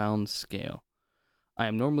profound scale. I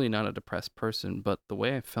am normally not a depressed person, but the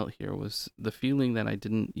way I felt here was the feeling that I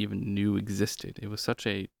didn't even knew existed. It was such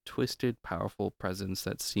a twisted, powerful presence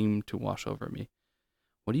that seemed to wash over me.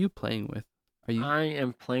 What are you playing with? Are you? I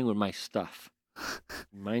am playing with my stuff.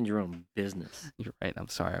 Mind your own business. You're right. I'm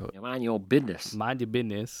sorry. You mind your own business. Mind your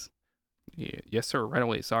business. Yeah. Yes, sir. Right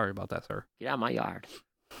away. Sorry about that, sir. Get out of my yard.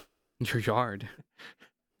 Your yard.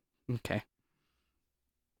 Okay.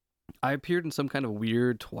 I appeared in some kind of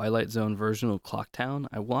weird Twilight Zone version of Clocktown.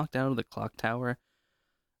 I walked out of the clock tower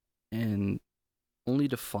and only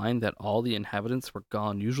to find that all the inhabitants were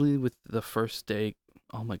gone, usually with the first day.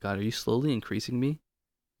 Oh my god, are you slowly increasing me?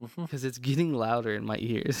 Mhm. Because it's getting louder in my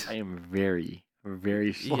ears. I am very,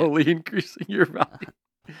 very slowly increasing your volume.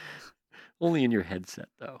 Only in your headset,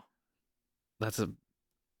 though.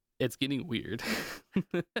 It's getting weird.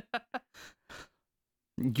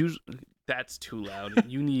 That's too loud.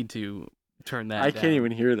 You need to turn that I down. can't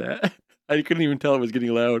even hear that. I couldn't even tell it was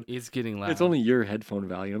getting loud. It's getting loud. It's only your headphone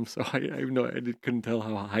volume, so I couldn't tell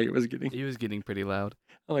how high it was getting. It was getting pretty loud.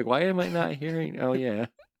 I'm like, why am I not hearing? Oh yeah.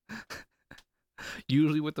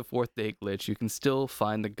 Usually with the fourth day glitch, you can still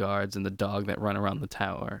find the guards and the dog that run around the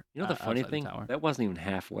tower. You know the funny outside thing? tower. That wasn't even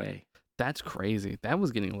halfway. That's crazy. That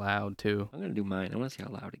was getting loud too. I'm gonna do mine. I want to see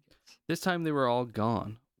how loud it gets. This time they were all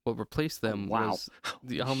gone. What replaced them wow. was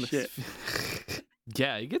the Holy ominous. shit.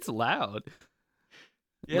 Yeah, it gets loud.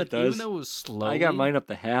 Yeah, Like, it does. Even though it was slowly. I got mine up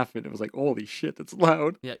to half, and it was like, holy shit, that's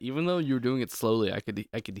loud. Yeah, even though you were doing it slowly, I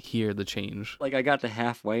could hear the change. Like I got to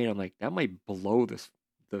halfway, and I'm like, that might blow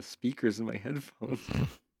the speakers in my headphones.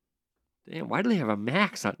 Damn, why do they have a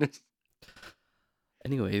max on this?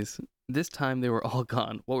 Anyways, this time they were all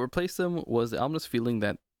gone. What replaced them was the ominous feeling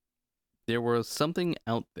that there was something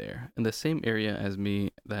out there in the same area as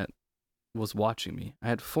me that was watching me. I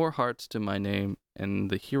had 4 hearts to my name and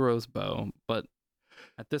the hero's bow, but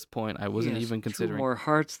at this point I wasn't He has even 2 considering. more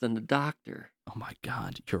hearts than the doctor. Oh my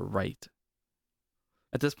god, you're right.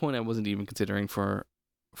 At this point I wasn't even considering for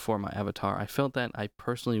my avatar. I felt that I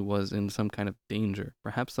personally was in some kind of danger.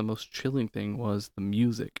 Perhaps the most chilling thing was the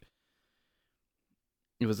music.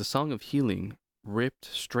 It was a song of healing, ripped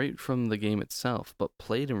straight from the game itself, but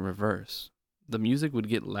played in reverse. The music would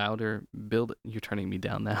get louder, You're turning me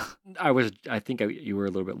down now. I think you were a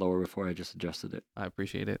little bit lower before I just adjusted it. I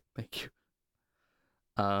appreciate it. Thank you.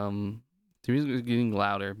 The music was getting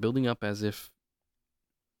louder, building up as if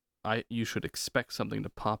you should expect something to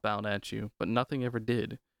pop out at you, but nothing ever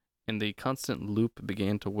did, and the constant loop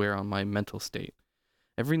began to wear on my mental state.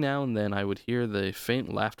 Every now and then I would hear the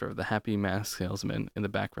faint laughter of the happy mask salesman in the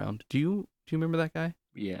background. Do you remember that guy?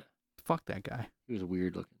 Yeah, Fuck that guy. he was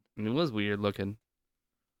weird looking. And it was weird looking.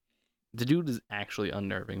 The dude is actually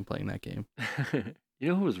unnerving playing that game. You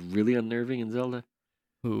know who was really unnerving in Zelda?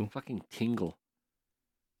 Who? Fucking Tingle.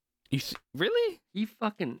 Really? He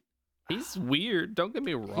fucking. He's weird. Don't get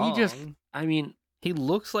me wrong. I mean, he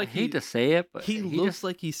looks like I hate to say it, but he looks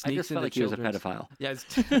like he I sneaks just into felt like he was a children's. pedophile.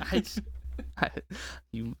 Yeah,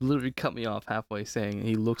 you literally cut me off halfway saying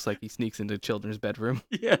he looks like he sneaks into children's bedroom.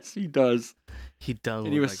 Yes, he does. He does.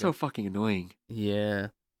 And he look was like so fucking annoying. Yeah.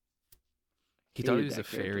 He thought he Hated was a that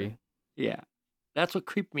character. fairy. Yeah, that's what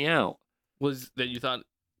creeped me out. Was that you thought?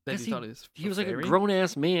 That Yes, you thought He was like a fairy? grown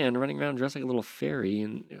ass man running around dressed like a little fairy,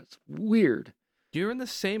 and it's weird. You're in the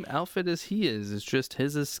same outfit as he is. It's just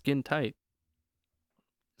his is skin tight.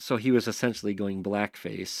 So he was essentially going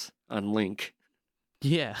blackface on Link.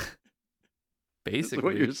 Yeah. That's what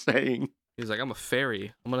Basically, you're saying. he's like, I'm a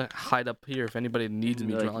fairy. I'm gonna hide up here if anybody needs And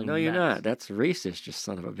me you're like, drawing. no, you're not. maps." That's racist, you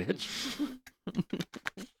son of a bitch.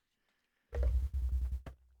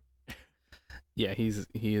 Yeah, he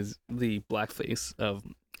is the blackface of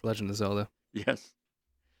Legend of Zelda. Yes.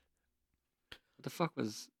 What the fuck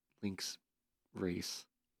was Link's race?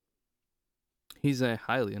 He's a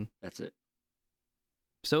Hylian. That's it.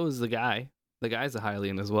 So is the guy. The guy's a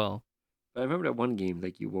Hylian as well. But I remember that one game,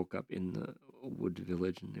 like you woke up in the wood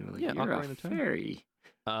village and they were like, Yeah, you're a Ocarina of Time. fairy.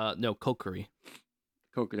 No, Kokiri.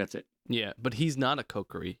 Coker, that's it. Yeah, but he's not a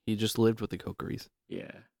Kokiri. He just lived with the Kokiris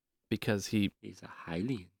Yeah. because he He's a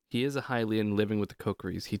Hylian. is a Hylian living with the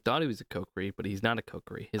Kokiris. He thought he was a Kokiri, but he's not a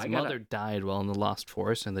Kokiri. His mother died while in the Lost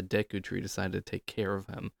Forest, and the Deku Tree decided to take care of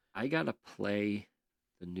him. I gotta play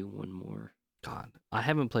the new one more. God, I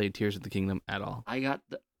haven't played Tears of the Kingdom at all. I got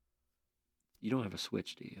the. You don't have a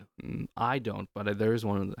Switch, do you? I don't, but there is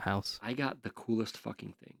one in the house. I got the coolest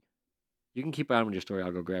fucking thing. You can keep it out on your story.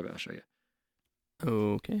 I'll go grab it. I'll show you.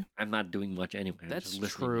 Okay, I'm not doing much anyway. I'm that's just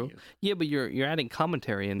listening true. to you. Yeah, but you're adding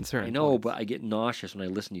commentary in certain. I know, points. but I get nauseous when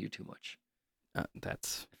I listen to you too much.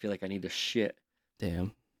 That's I feel like I need to shit.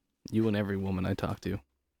 damn. You and every woman I talk to,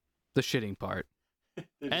 the shitting part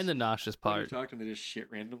and the nauseous part. Talk to them, they just shit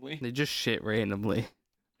randomly. They just shit randomly.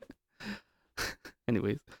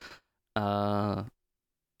 Anyways,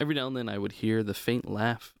 every now and then I would hear the faint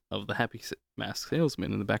laugh of the happy masked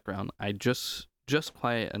salesman in the background. I just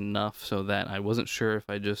quiet enough so that I wasn't sure if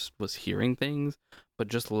I just was hearing things, but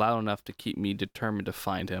just loud enough to keep me determined to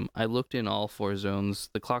find him. I looked in all 4 zones,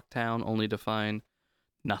 the clock town, only to find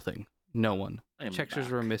nothing, no one. Checkers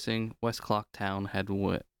were missing. West Clock Town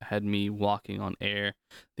had me walking on air.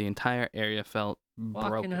 The entire area felt Walking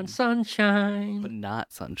broken, on sunshine. but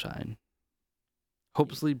not sunshine.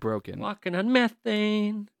 Hopelessly broken. Walking on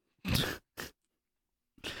methane.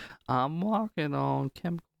 I'm walking on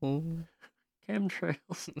chemicals.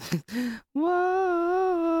 Chemtrails.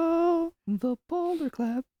 Whoa, the boulder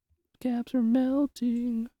caps are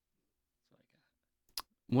melting.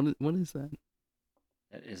 What is that?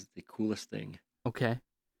 That is the coolest thing. Okay.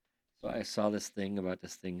 So I saw this thing about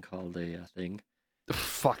this thing called a thing.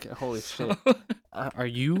 Fuck it, holy shit. Are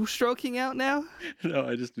you stroking out now? No,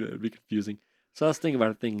 I just knew it would be confusing. So I was thinking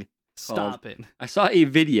about a thing. Stop it. I saw a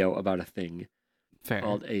video about a thing Fair.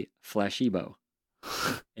 called a Flashibo.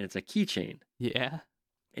 And it's a keychain. Yeah.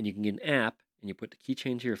 And you can get an app and you put the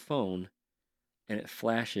keychain to your phone and it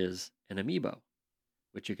flashes an amiibo,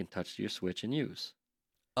 which you can touch to your Switch and use.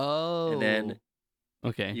 Oh. And then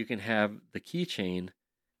okay. you can have the keychain.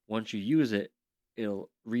 Once you use it, it'll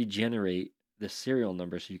regenerate the serial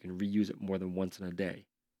number so you can reuse it more than once in a day.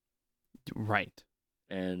 Right.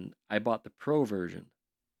 And I bought the Pro version.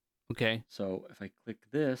 Okay. So if I click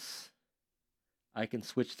this, I can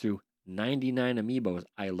switch through 99 amiibos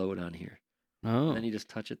I load on here. Oh. And then you just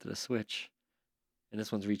touch it to the Switch. And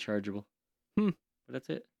this one's rechargeable. But that's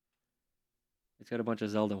it. It's got a bunch of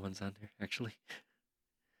Zelda ones on there, actually.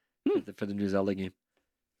 For the new Zelda game.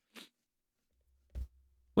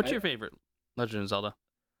 What's your favorite Legend of Zelda?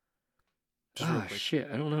 Just real quick. Shit,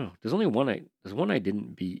 I don't know. There's one I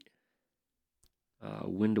didn't beat.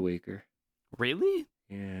 Wind Waker. Really?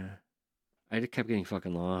 Yeah. I just kept getting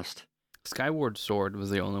fucking lost. Skyward Sword was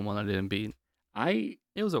the only one I didn't beat.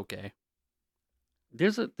 It was okay.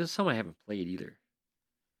 There's some I haven't played either.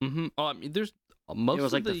 Mm-hmm. Oh, I mean, there's most. It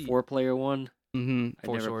was like the 4-player one. Mm-hmm. I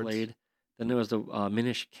 4 never swords. played. Then there was the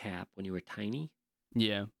Minish Cap when you were tiny.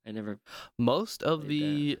 Yeah. I never. Most of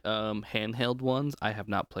played the handheld ones I have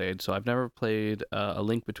not played. So I've never played A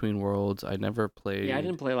Link Between Worlds. I never played. Yeah, I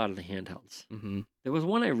didn't play a lot of the handhelds. Mm-hmm. There was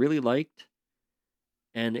one I really liked,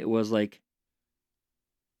 and it was like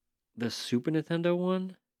the Super Nintendo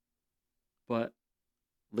one, but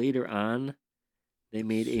later on, they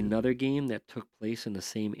made another game that took place in the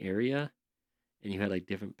same area, and you had like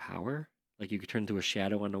different power. Like you could turn into a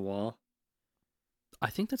shadow on the wall. I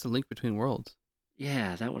think that's A Link Between Worlds.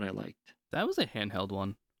 Yeah, that one I liked. That was a handheld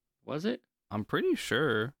one. Was it? I'm pretty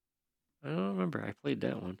sure. I don't remember. I played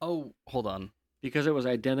that one. Oh, hold on. Because it was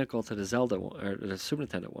identical to the Zelda one, or the Super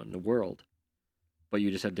Nintendo one, the World. But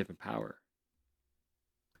you just had different power.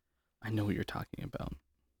 I know what you're talking about.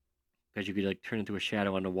 Because you could like turn into a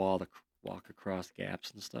shadow on the wall to walk across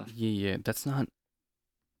gaps and stuff. Yeah. That's not.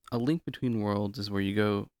 A Link Between Worlds is where you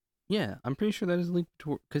go. Yeah, I'm pretty sure that is a Link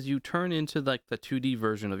Between, because you turn into like the 2D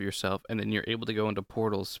version of yourself, and then you're able to go into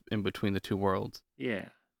portals in between the two worlds. Yeah.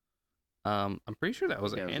 I'm pretty sure that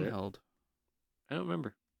was a That was it. handheld. I don't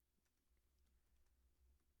remember.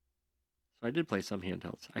 So I did play some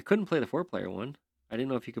handhelds. I couldn't play the 4-player one. I didn't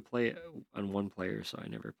know if you could play it on one player, so I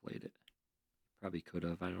never played it. Probably could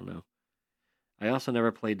have. I don't know. I also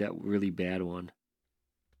never played that really bad one.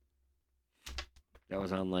 That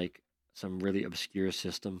was on like some really obscure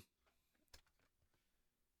system.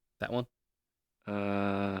 That one?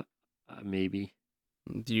 Maybe.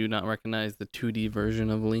 Do you not recognize the 2D version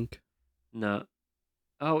of Link? No.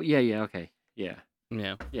 Oh yeah. Okay. Yeah.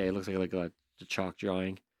 Yeah. Yeah. It looks like a chalk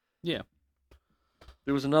drawing. Yeah.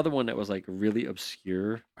 There was another one that was like really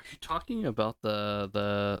obscure. Are you talking about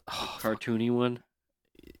the cartoony one,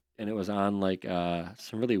 and it was on like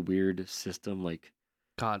some really weird system like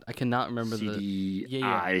God, I cannot remember CDI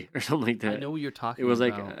Yeah. or something like that. I know what you're talking It was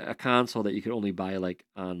like about. a console that you could only buy like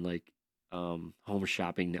on like Home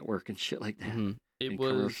Shopping Network and shit like that. Mhm. It and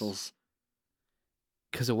was commercials.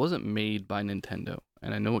 because it wasn't made by Nintendo,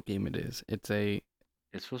 and I know what game it is.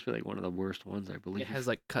 It's supposed to be like one of the worst ones, I believe. It has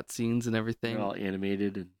like cutscenes and everything. They're all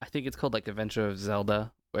animated and I think it's called like Adventure of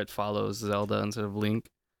Zelda, where it follows Zelda instead of Link.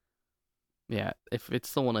 Yeah, if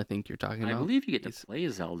it's the one I think you're talking I about. believe you get to it's- play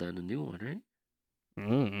Zelda in the new one, right?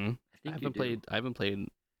 Mm. I think you do. I haven't played.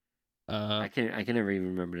 I can never even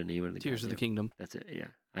remember the name of the Tears of the goddamn- Kingdom. That's it. Yeah,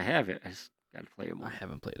 I have it. I just got to play it more. I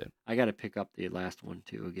haven't played it. I got to pick up the last one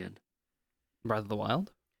too again. Breath of the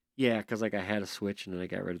Wild. Yeah, because like I had a Switch and then I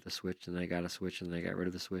got rid of the Switch and then I got a Switch and then I got rid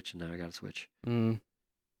of the Switch and now I got a Switch. Mm.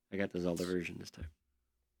 I got the Zelda version this time.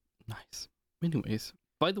 Nice. Anyways,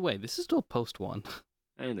 by the way, this is still post one.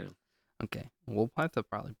 I know. Okay, we'll have to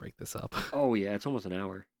probably break this up. Oh yeah, it's almost an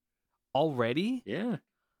hour. Already? Yeah.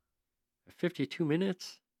 52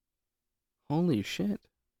 minutes. Holy shit.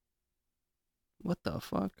 What the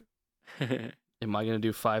fuck? Am I gonna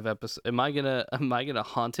do 5 episodes? Am I gonna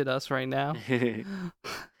haunted us right now?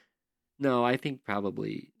 No, I think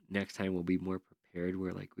probably next time we'll be more prepared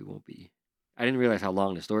where like we won't be. I didn't realize how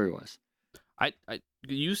long the story was.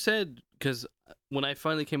 You said, because when I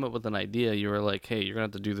finally came up with an idea, you were like, "Hey, you're gonna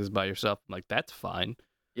have to do this by yourself." I'm like, "That's fine.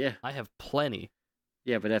 Yeah. I have plenty."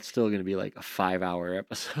 Yeah, but that's still going to be like a 5-hour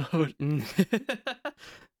episode.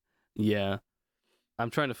 Yeah, I'm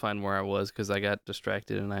trying to find where I was because I got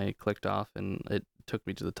distracted and I clicked off and it took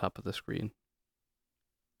me to the top of the screen.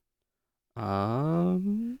 Oh,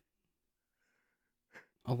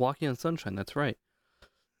 Walking on Sunshine. That's right.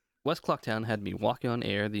 West Clocktown had me walking on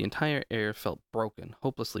air. The entire air felt broken,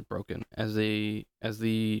 hopelessly broken, as the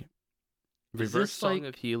reverse this song like-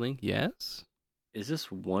 of healing. Yes. Is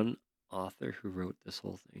this one author who wrote this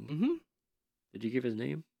whole thing? Mm-hmm. Did you give his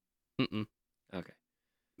name? Mm-mm. Okay.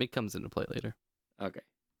 It comes into play later. Okay.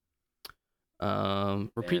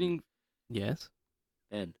 Repeating. Yes.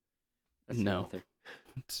 Ben. That's the No. author.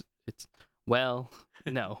 It's well,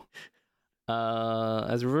 no.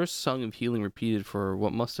 As reverse song of healing repeated for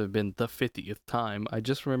what must have been the 50th time, I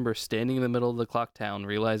just remember standing in the middle of the clock town,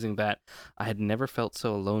 realizing that I had never felt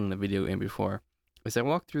so alone in a video game before. As I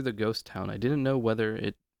walked through the ghost town, I didn't know whether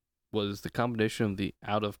it was the combination of the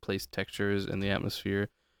out-of-place textures and the atmosphere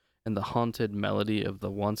and the haunted melody of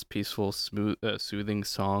the once peaceful, smooth, soothing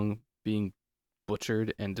song being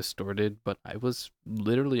butchered and distorted, but I was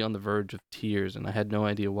literally on the verge of tears and I had no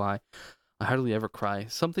idea why. I hardly ever cry.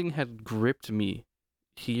 Something had gripped me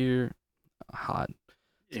here hot.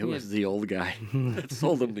 It was the old guy that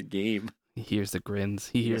sold him the game. He hears the grins.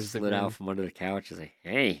 He He hears just the slid grins. out from under the couch and say,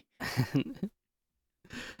 "Hey,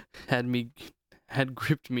 had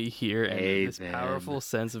gripped me here and Hey, this Ben. powerful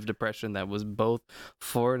sense of depression that was both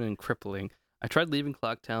foreign and crippling. I tried leaving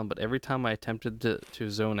Clocktown, but every time I attempted to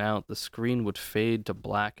zone out, the screen would fade to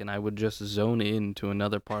black and I would just zone in to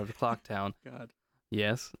another part of the Clocktown. God,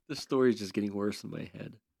 Yes. the story's just getting worse in my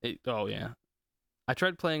head." Oh yeah. I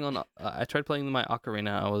tried playing my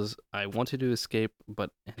ocarina. I wanted to escape,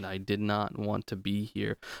 and I did not want to be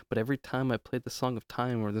here. But every time I played the Song of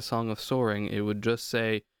Time or the Song of Soaring, it would just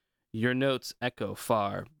say, "Your notes echo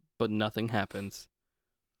far, but nothing happens."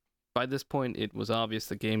 By this point, it was obvious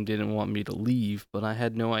the game didn't want me to leave, but I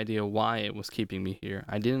had no idea why it was keeping me here.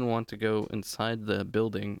 I didn't want to go inside the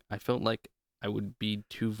building. I felt like I would be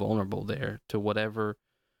too vulnerable there to whatever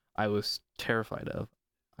I was terrified of.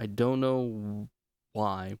 I don't know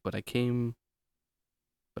why, but I came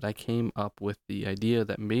up with the idea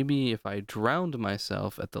that maybe if I drowned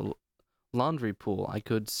myself at the laundry pool, I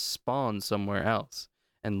could spawn somewhere else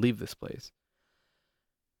and leave this place.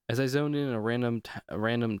 As I zoned in I'm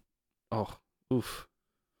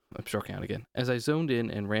stroking out again. As I zoned in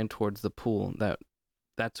and ran towards the pool,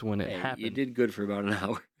 that's when it Hey, happened. you did good for about an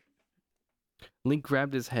hour. Link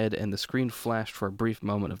grabbed his head and the screen flashed for a brief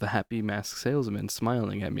moment of the happy masked salesman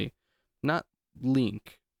smiling at me. Not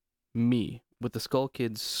Link, me, with the Skull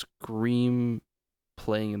Kid scream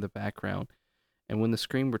playing in the background. And when the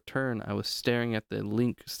screen returned, I was staring at the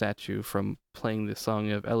Link statue from playing the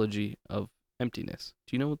song of Elegy of Emptiness.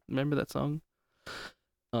 Do you remember that song?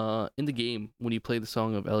 In the game, when you play the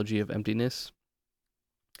song of Elegy of Emptiness,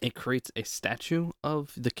 it creates a statue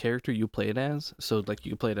of the character you play it as. So, like,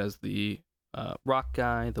 you can play it as the rock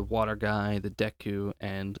guy, the water guy, the Deku,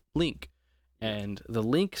 and Link. And the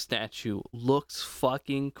Link statue looks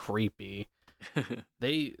fucking creepy.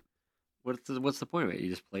 They What's the point of it?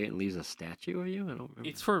 You just play it and leaves a statue of you? I don't remember.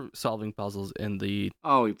 It's for solving puzzles in the...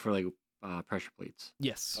 Oh, for like pressure plates.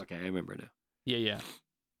 Yes. Okay, I remember now. Yeah.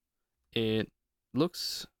 It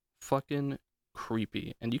looks fucking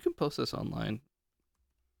creepy. And you can post this online.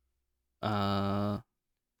 Statue.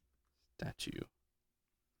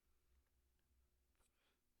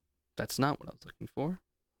 That's not what I was looking for.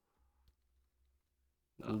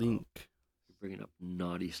 Uh-oh. Link. You're bringing up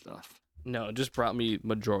naughty stuff. No, it just brought me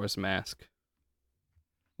Majora's Mask.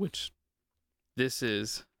 Which, this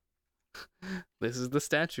is the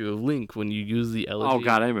statue of Link when you use the Elegy. Oh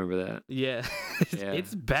god, I remember that. Yeah.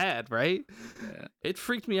 It's bad, right? Yeah. It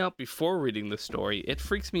freaked me out before reading the story. It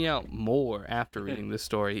freaks me out more after reading the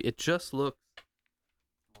story. It just looks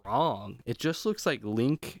wrong. It just looks like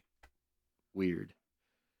Link... Weird.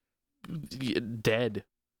 Dead,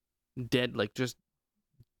 like, just...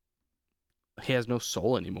 He has no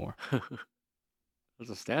soul anymore.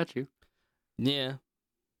 There's a statue. Yeah.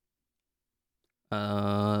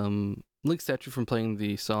 Link statue from playing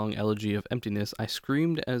the song Elegy of Emptiness. I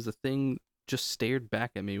screamed as the thing just stared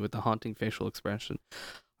back at me with a haunting facial expression.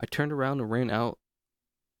 I turned around and ran out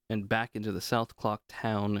and back into the South Clock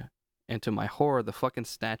town, and to my horror, the fucking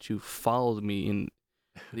statue followed me in...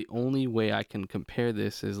 The only way I can compare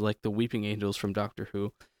this is like the Weeping Angels from Doctor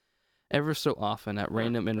Who. Ever so often, at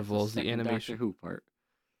random intervals, the animation... Doctor Who part.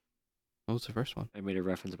 What was the first one? I made a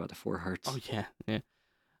reference about the 4 hearts. Oh, yeah.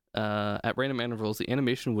 At random intervals, the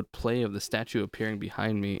animation would play of the statue appearing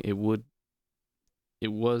behind me. It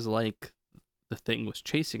was like the thing was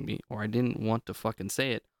chasing me, or I didn't want to fucking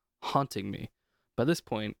say it, haunting me. By this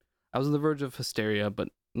point, I was on the verge of hysteria, but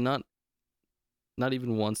not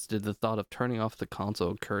even once did the thought of turning off the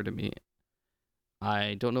console occur to me.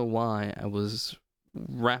 I don't know why I was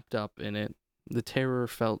wrapped up in it. The terror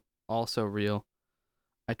felt also real.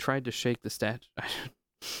 I tried to shake the statue.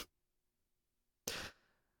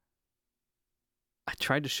 I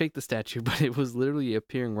tried to shake the statue, but it was literally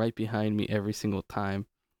appearing right behind me every single time.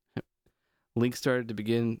 Link started to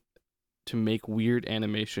begin to make weird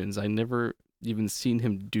animations I never even seen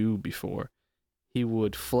him do before. He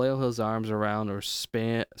would flail his arms around or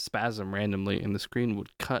spasm randomly, and the screen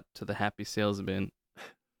would cut to the happy salesman.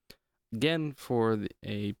 Again, for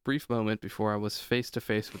a brief moment before I was face to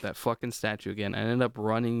face with that fucking statue again, I ended up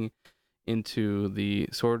running into the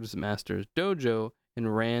Swords Master's dojo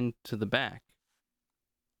and ran to the back.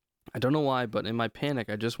 I don't know why, but in my panic,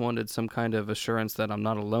 I just wanted some kind of assurance that I'm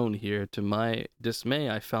not alone here. To my dismay,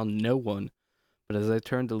 I found no one. But as I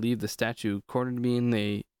turned to leave, the statue cornered me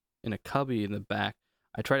in a cubby in the back.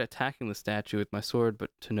 I tried attacking the statue with my sword,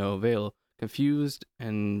 but to no avail. Confused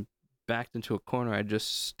and backed into a corner, I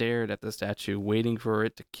just stared at the statue, waiting for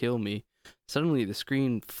it to kill me. Suddenly, the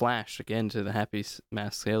screen flashed again to the happy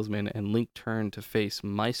masked salesman, and Link turned to face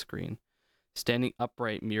my screen, standing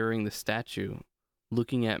upright, mirroring the statue,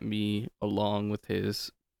 looking at me along with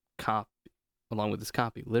his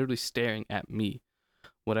copy, literally staring at me.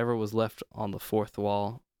 Whatever was left on the fourth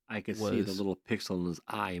wall. I could see the little pixel in his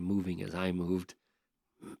eye moving as I moved.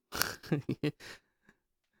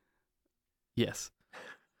 Yes.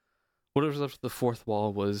 Whatever was left of the fourth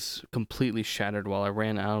wall was completely shattered while I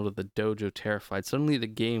ran out of the dojo terrified. Suddenly the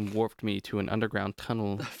game warped me to an underground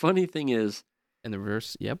tunnel. The funny thing is... In the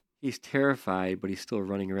reverse, yep. He's terrified, but he's still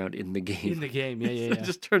running around in the game. In the game, yeah.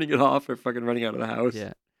 Just turning it off or fucking running out of the house.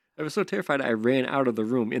 Yeah. I was so terrified I ran out of the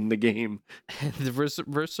room in the game. The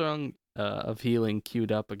verse song of healing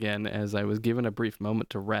queued up again as I was given a brief moment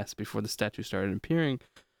to rest before the statue started appearing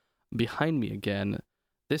behind me again,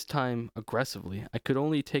 this time aggressively. I could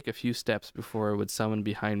only take a few steps before it would summon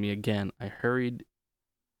behind me again. I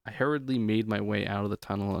hurriedly made my way out of the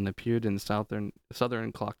tunnel and appeared in southern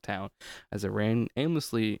Clock Town. As I ran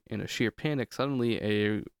aimlessly in a sheer panic, suddenly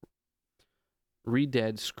a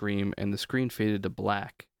re-dead scream and the screen faded to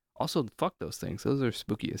black. Also, fuck those things. Those are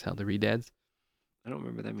spooky as hell, the re-deads. I don't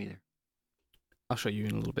remember them either. I'll show you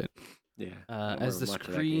in a little bit. Yeah. As the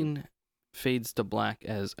screen fades to black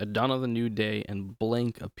as a dawn of the new day and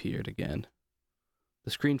blank appeared again.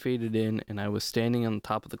 The screen faded in and I was standing on the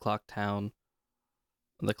top of the clock tower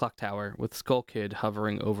with Skull Kid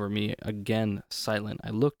hovering over me again, silent.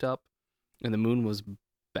 I looked up and the moon was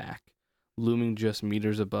back. looming just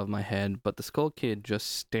meters above my head, but the Skull Kid just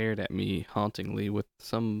stared at me hauntingly with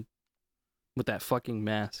that fucking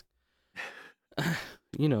mask.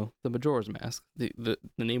 You know, the Majora's Mask, the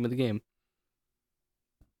name of the game.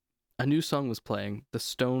 A new song was playing, the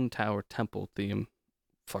Stone Tower Temple theme.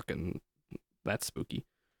 Fucking, that's spooky.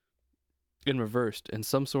 In reversed, in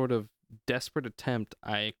some sort of desperate attempt,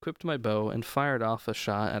 I equipped my bow and fired off a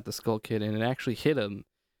shot at the Skull Kid, and it actually hit him,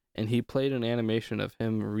 and he played an animation of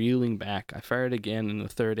him reeling back. I fired again, and the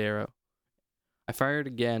third arrow. I fired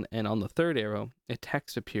again, and on the third arrow, a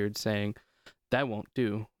text appeared saying, "That won't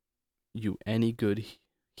do. You any good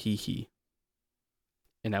he."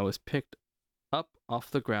 And I was picked up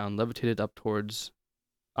off the ground, levitated upwards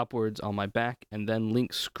on my back, and then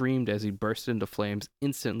Link screamed as he burst into flames,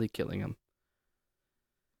 instantly killing him.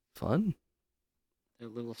 Fun.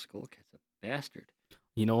 That little Skull Kid's a bastard.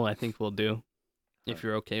 You know what I think we'll do? If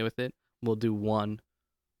you're okay with it, we'll do one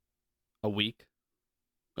a week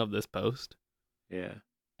of this post. Yeah.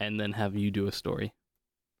 And then have you do a story.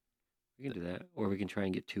 We can do that. Or we can try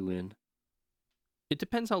and get 2 in. It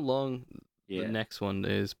depends how long the next one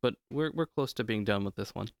is, but we're close to being done with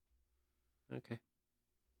this one. Okay.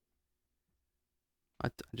 I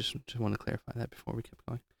just want to clarify that before we keep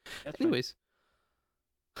going. That's Anyways,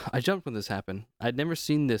 I jumped when this happened. I'd never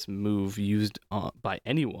seen this move used by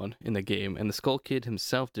anyone in the game, and the Skull Kid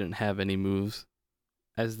himself didn't have any moves.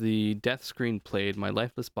 As the death screen played, my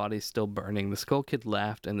lifeless body still burning, the Skull Kid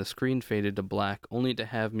laughed and the screen faded to black, only to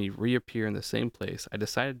have me reappear in the same place. I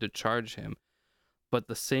decided to charge him, but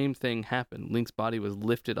the same thing happened. Link's body was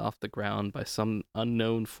lifted off the ground by some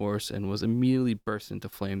unknown force and was immediately burst into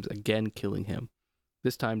flames, again killing him.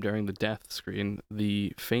 This time during the death screen,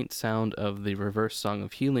 the faint sound of the reverse song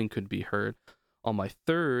of healing could be heard. On my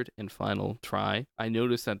third and final try, I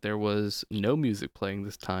noticed that there was no music playing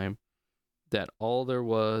this time, that all there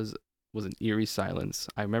was an eerie silence.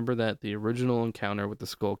 I remember that the original encounter with the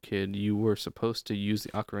Skull Kid, you were supposed to use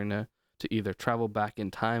the ocarina to either travel back in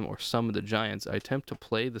time or summon the giants. I attempt to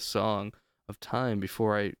play the song of time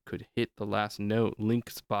before I could hit the last note.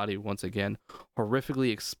 Link's body once again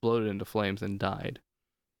horrifically exploded into flames and died.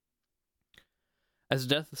 As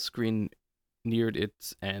the death screen neared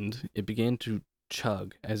its end, it began to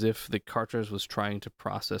chug, as if the cartridge was trying to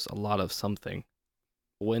process a lot of something.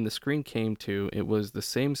 When the screen came to, it was the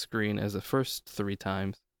same screen as the first 3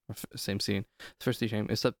 times, or same scene, the first 3 times,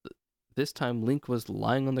 except this time Link was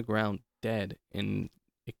lying on the ground, dead, and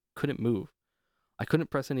it couldn't move. I couldn't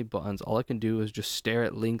press any buttons. All I can do is just stare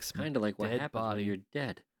at Link's kind of like what happens body. when you're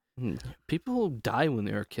dead. People die when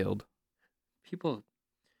they are killed. People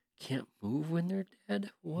can't move when they're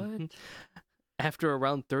dead? What? After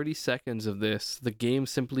around 30 seconds of this, the game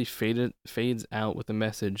simply fades out with a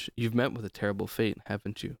message. You've met with a terrible fate,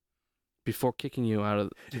 haven't you? Before kicking you out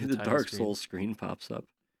of the Dark Souls screen pops up.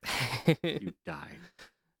 You died.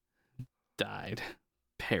 Died.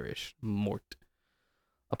 Perished. Mort.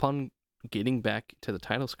 Upon getting back to the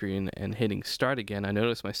title screen and hitting start again, I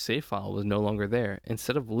noticed my save file was no longer there.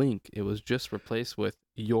 Instead of Link, it was just replaced with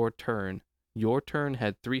Your Turn. Your Turn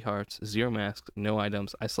had 3 hearts, 0 masks, no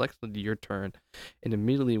items. I selected Your Turn, and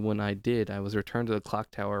immediately when I did, I was returned to the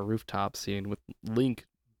clock tower rooftop scene with Link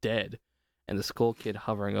dead and the Skull Kid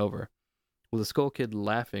hovering over, with the Skull Kid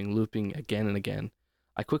laughing, looping again and again.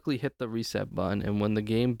 I quickly hit the reset button, and when the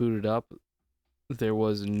game booted up, there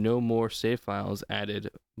was no more save files added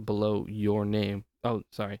below your name. Oh,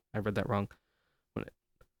 sorry, I read that wrong.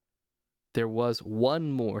 There was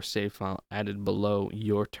one more save file added below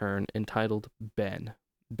Your Turn entitled Ben.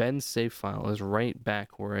 Ben's save file is right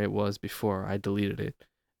back where it was before I deleted it,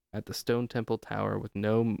 at the Stone Temple Tower with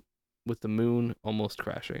the moon almost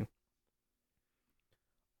crashing.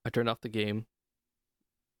 I turned off the game.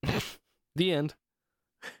 The end.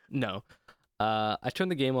 No. I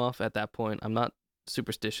turned the game off at that point. I'm not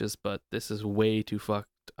superstitious, but this is way too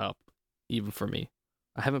fucked up, even for me.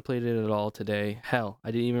 I haven't played it at all today. Hell,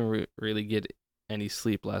 I didn't even really get any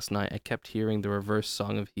sleep last night. I kept hearing the reverse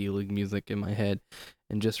song of healing music in my head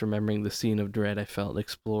and just remembering the scene of dread I felt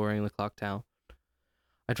exploring the clock tower.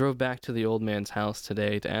 I drove back to the old man's house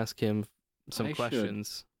today to ask him some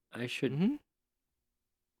questions. I should. Mm-hmm.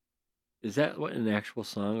 Is that what an actual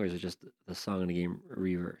song, or is it just the song in the game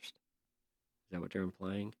reversed? Is that what they're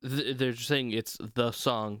implying? They're saying it's the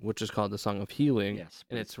song, which is called the Song of Healing, yes,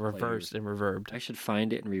 and it's reversed and reverbed. I should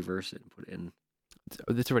find it and reverse it and put it in.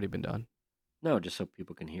 It's already been done. No, just so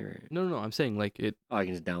people can hear it. No, I'm saying like it. Oh, I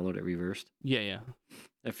can just download it reversed? Yeah.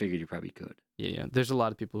 I figured you probably could. Yeah. There's a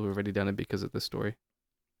lot of people who have already done it because of this story.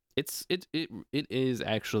 It is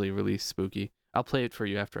actually really spooky. I'll play it for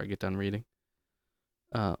you after I get done reading.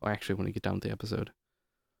 Or actually when we get done with the episode.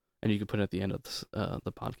 and you can put it at the end of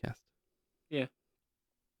the podcast. Yeah.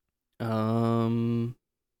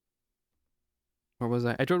 Where was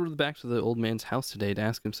I? I drove back to the old man's house today to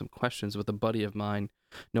ask him some questions with a buddy of mine.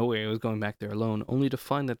 No way I was going back there alone, only to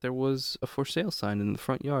find that there was a for sale sign in the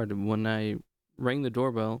front yard. And when I rang the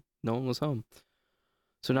doorbell, no one was home.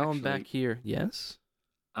 So now I'm back Actually- here. Yes?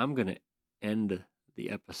 I'm gonna end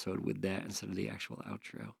the episode with that instead of the actual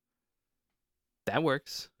outro. That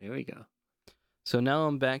works. There we go. So now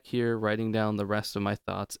I'm back here writing down the rest of my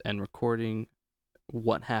thoughts and recording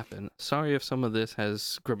what happened. Sorry if some of this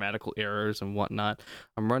has grammatical errors and whatnot.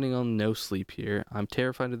 I'm running on no sleep here. I'm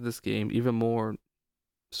terrified of this game, even more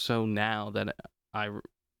so now that I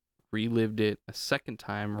relived it a second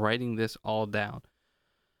time, writing this all down.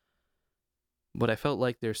 But I felt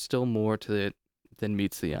like there's still more to it than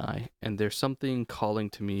meets the eye, and there's something calling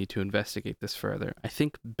to me to investigate this further. I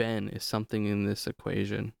think Ben is something in this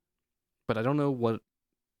equation, but I don't know what.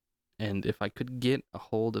 And if I could get a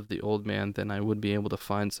hold of the old man, then I would be able to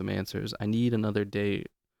find some answers. I need another day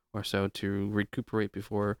or so to recuperate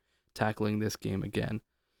before tackling this game again.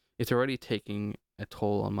 It's already taking a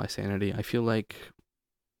toll on my sanity. I feel like,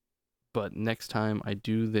 but next time I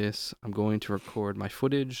do this, I'm going to record my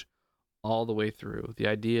footage all the way through. The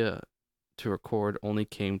idea to record only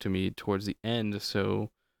came to me towards the end, so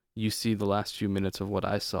you see the last few minutes of what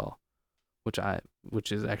I saw.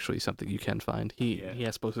 Which is actually something you can find. He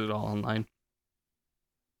has posted it all online.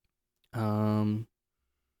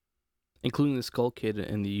 Including the Skull Kid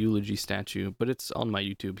and the eulogy statue, but it's on my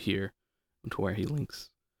YouTube here, to where he links.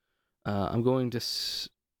 I'm going to stay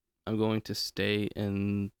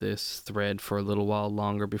in this thread for a little while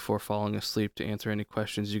longer before falling asleep to answer any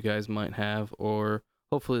questions you guys might have, or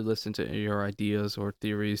hopefully listen to your ideas or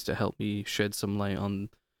theories to help me shed some light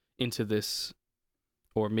into this.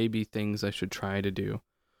 Or maybe things I should try to do.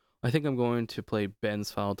 I think I'm going to play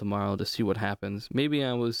Ben's file tomorrow to see what happens. Maybe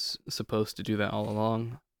I was supposed to do that all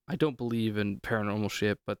along. I don't believe in paranormal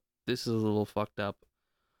shit, but this is a little fucked up.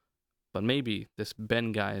 But maybe this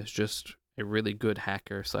Ben guy is just a really good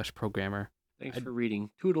hacker / programmer. Thanks for reading.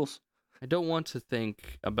 Toodles. I don't want to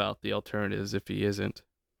think about the alternatives if he isn't.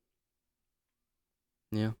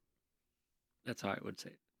 Yeah. That's how I would say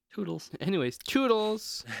it. Toodles. Anyways,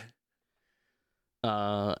 toodles!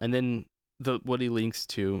 And then what he links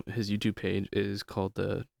to his YouTube page is called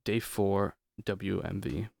the Day 4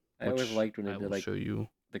 WMV. I always liked when they I did will like show you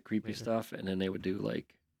the creepy later. stuff, and then they would do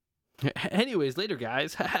like Anyways, later,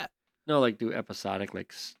 guys. do episodic,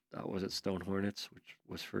 like was it Stone Hornets, which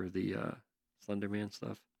was for the Slender Man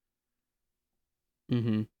stuff.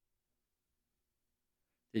 Mm-hmm.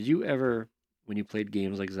 Did you ever, when you played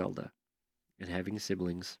games like Zelda, and having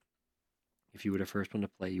siblings, if you were the first one to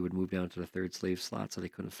play, you would move down to the third slave slot so they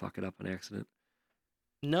couldn't fuck it up on accident?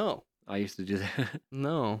 No. I used to do that.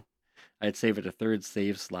 No. I'd save it a third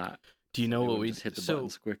save slot. Do you know They what would we just hit the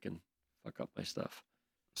buttons quick and fuck up my stuff?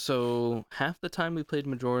 So half the time we played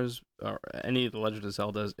Majora's or any of the Legend of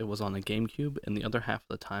Zeldas, it was on a GameCube, and the other half of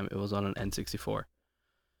the time it was on an N64.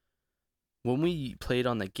 When we played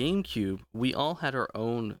on the GameCube, we all had our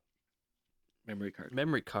own Memory card.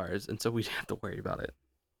 memory cards, and so we didn't have to worry about it.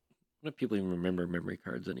 What do people even remember memory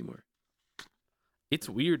cards anymore? It's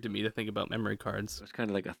weird to me to think about memory cards. It's kind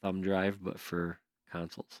of like a thumb drive, but for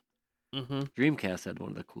consoles. Mm-hmm. Dreamcast had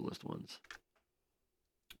one of the coolest ones.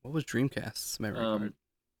 What was Dreamcast's memory card?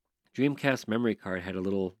 Dreamcast memory card had a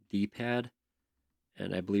little D-pad,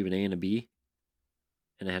 and I believe an A and a B,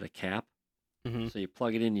 and it had a cap. Mm-hmm. So you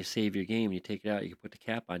plug it in, you save your game, you take it out, you can put the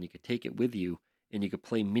cap on, you could take it with you, and you could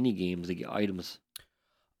play mini games to get items.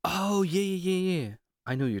 Oh, yeah.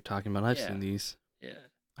 I know what you're talking about. I've Yeah. seen these. Yeah.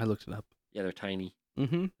 I looked it up. Yeah, they're tiny.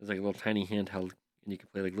 Mm-hmm. It's like a little tiny handheld, and you can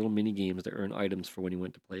play like little mini games to earn items for when you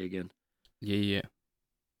went to play again. Yeah.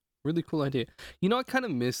 Really cool idea. You know, I kind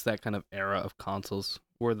of miss that kind of era of consoles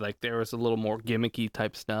where like there was a little more gimmicky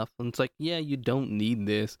type stuff. And it's like, yeah, you don't need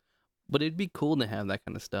this, but it'd be cool to have that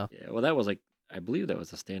kind of stuff. Yeah, well, that was like, I believe that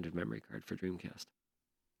was a standard memory card for Dreamcast.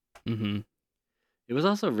 Mm-hmm. It was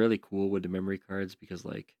also really cool with the memory cards because,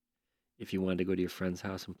 like, if you wanted to go to your friend's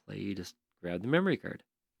house and play, you just grab the memory card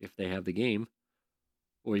if they have the game,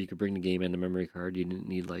 or you could bring the game and the memory card. You didn't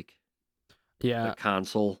need like Yeah, a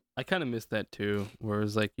console. I kind of miss that too.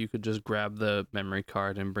 Whereas like you could just grab the memory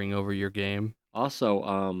card and bring over your game.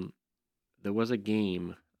 Also, there was a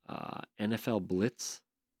game, NFL Blitz,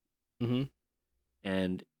 Mm-hmm.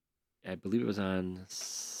 and I believe it was on.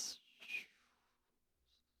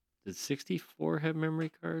 Did 64 have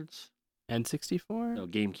memory cards? N64? No,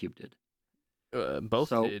 GameCube did. Both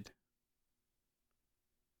So- did.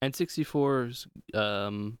 N64's,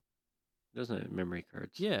 Doesn't have memory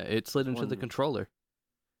cards. yeah, it slid into the One- controller.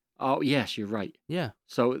 Oh, yes, you're right. Yeah.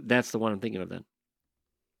 So that's the one I'm thinking of then,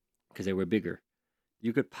 because they were bigger.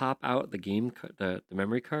 You could pop out the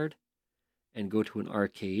memory card, and go to an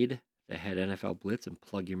arcade that had NFL Blitz and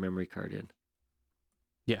plug your memory card in.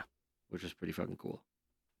 Yeah. Which was pretty fucking cool.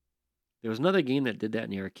 There was another game that did that in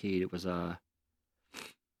the arcade. It was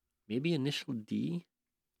maybe Initial D.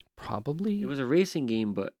 Probably. It was a racing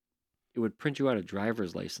game, but it would print you out a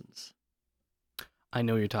driver's license. I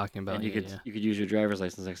know what you're talking about. And you could use your driver's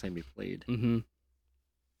license next time you played. Mm-hmm.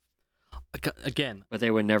 Again. But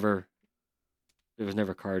there was never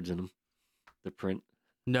cards in them. The print.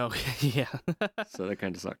 No, yeah. So that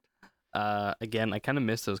kind of sucked. Again, I kind of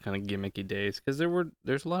miss those kind of gimmicky days because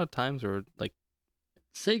there's a lot of times where like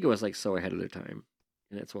Sega was like so ahead of their time,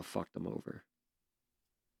 and that's what fucked them over.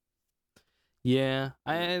 Yeah,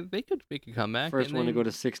 they could make a comeback. First one to go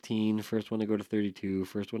to 16, first one to go to 32,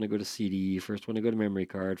 first one to go to CD, first one to go to memory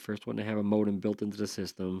card, first one to have a modem built into the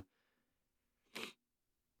system.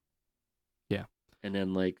 Yeah. And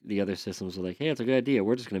then like the other systems were like, hey, it's a good idea.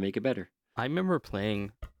 We're just gonna make it better. I remember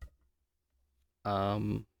playing.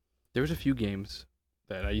 There was a few games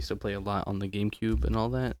that I used to play a lot on the GameCube and all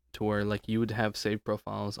that, to where like you would have save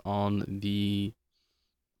profiles on the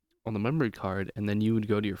memory card, and then you would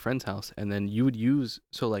go to your friend's house, and then you would use.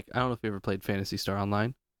 So like, I don't know if you ever played Phantasy Star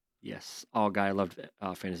Online. Yes. Oh, guy, I loved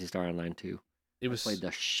Phantasy Star Online too. I played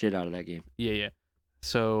the shit out of that game. Yeah.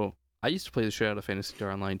 So I used to play the shit out of Phantasy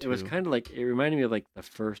Star Online too. It was kind of like, it reminded me of like the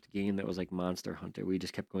first game that was like Monster Hunter. We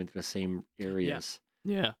just kept going to the same areas.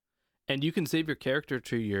 Yeah. And you can save your character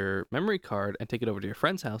to your memory card and take it over to your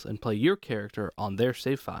friend's house and play your character on their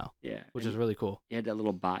save file. Yeah. Which is really cool. You had that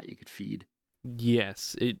little bot you could feed.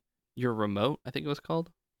 Yes. Your remote, I think it was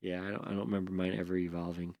called. Yeah, I don't remember mine ever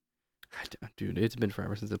evolving. Dude, it's been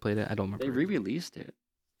forever since I played it. I don't remember. They re-released it.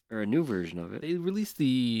 Or a new version of it. They released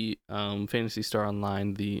the Phantasy Star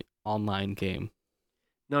Online, the online game.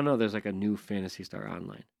 No, there's like a new Phantasy Star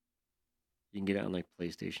Online. You can get it on like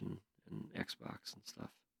PlayStation and Xbox and stuff.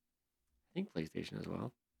 I think PlayStation as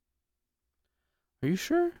well. Are you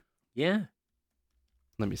sure? Yeah.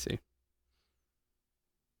 Let me see.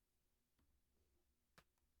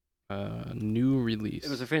 New release. It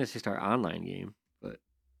was a Phantasy Star Online game, but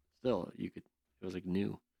still, it was like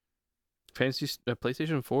new.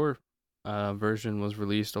 PlayStation 4 version was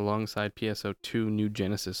released alongside PSO2 New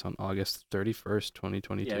Genesis on August 31st,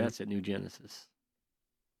 2022. Yeah, that's it, New Genesis.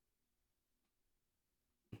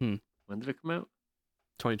 When did it come out?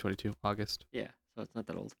 2022, August. Yeah, so it's not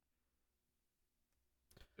that old.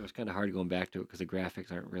 It was kind of hard going back to it because the graphics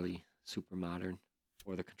aren't really super modern,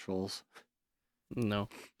 or the controls. No.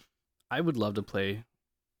 I would love to play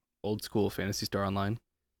old school Phantasy Star Online.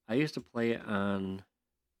 I used to play it on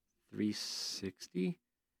 360,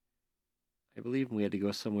 I believe, and we had to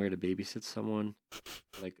go somewhere to babysit someone,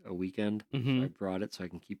 like a weekend. Mm-hmm. So I brought it so I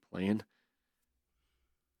can keep playing.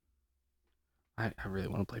 I really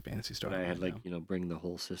want to play Phantasy Star. But I had Online like, bring the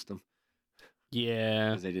whole system. Yeah.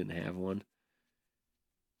 Because they didn't have one.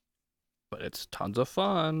 But it's tons of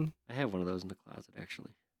fun. I have one of those in the closet,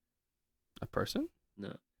 actually. A person?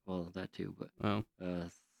 No, well, that too, but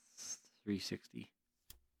 360.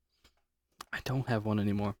 I don't have one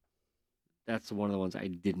anymore. That's one of the ones I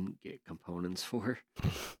didn't get components for.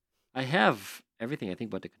 I have everything, I think,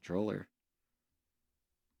 but the controller.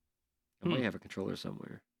 I might have a controller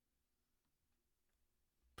somewhere.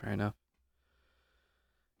 Fair enough.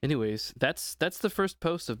 Anyways, that's the first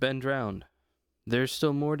post of Ben Drowned. There's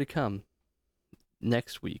still more to come.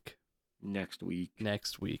 Next week.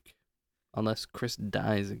 Unless Chris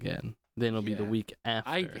dies again. Then it'll be the week after.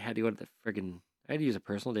 I had to go to I had to use a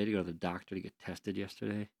personal day to go to the doctor to get tested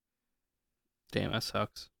yesterday. Damn, that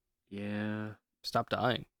sucks. Yeah. Stop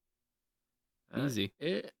dying. Easy.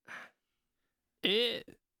 I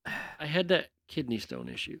had that kidney stone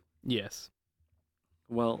issue. Yes.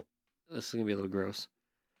 Well, this is going to be a little gross.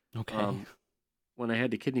 Okay. When I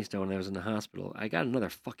had the kidney stone and I was in the hospital, I got another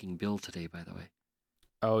fucking bill today, by the way.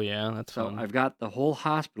 Oh, yeah, that's fun. So I've got the whole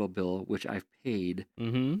hospital bill, which I've paid.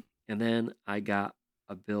 Mm-hmm. And then I got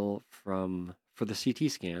a bill for the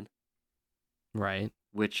CT scan. Right.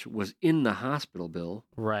 Which was in the hospital bill.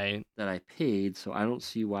 Right. That I paid, so I don't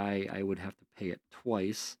see why I would have to pay it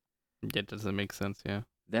twice. It doesn't make sense, yeah.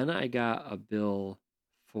 Then I got a bill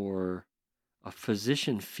for a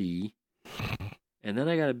physician fee. And then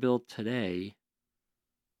I got a bill today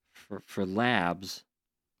for labs.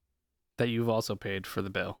 That you've also paid for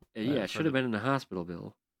the bill. Yeah, it should have been in the hospital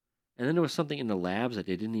bill. And then there was something in the labs that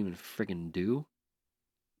they didn't even friggin' do.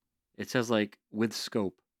 It says, like, with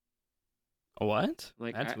scope. What?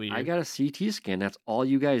 Like, That's I weird. got a CT scan. That's all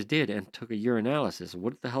you guys did, and took a urinalysis.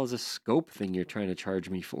 What the hell is this scope thing you're trying to charge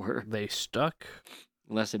me for? They stuck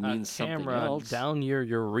Unless it a means something camera else. down your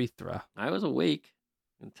urethra. I was awake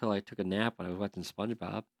until I took a nap when I was watching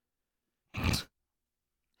SpongeBob.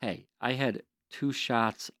 Hey, I had 2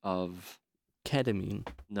 shots of Ketamine.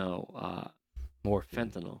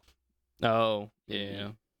 Morphine. fentanyl. Oh, in me. yeah.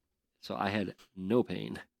 So I had no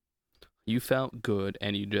pain. You felt good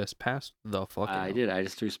and you just passed the fuck out. I did. I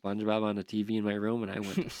just threw SpongeBob on the TV in my room and I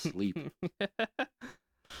went to sleep.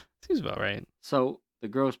 Seems about right. So the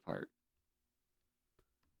gross part,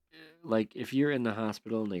 like if you're in the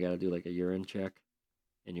hospital and they got to do like a urine check,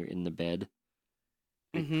 and you're in the bed,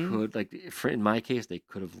 they could in my case they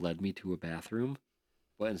could have led me to a bathroom,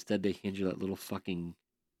 but instead they hand you that little fucking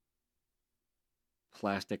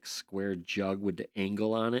plastic square jug with the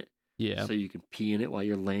angle on it, Yeah. so you can pee in it while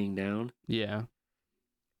you're laying down. Yeah.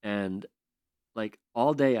 And like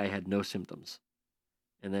all day I had no symptoms,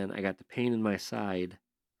 and then I got the pain in my side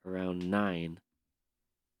around 9,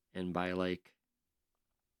 and by like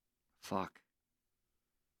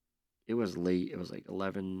it was late. It was like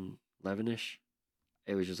 11-ish.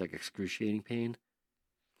 It was just like excruciating pain.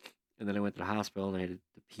 And then I went to the hospital and I had to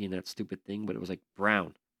pee in that stupid thing, but it was like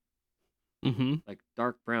brown, like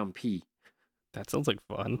dark brown pee. That sounds like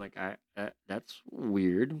I'm fun. like, that's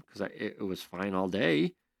weird because it was fine all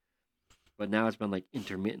day, but now it's been like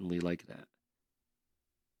intermittently like that.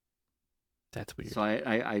 That's weird. So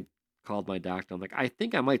I called my doctor. I'm like, I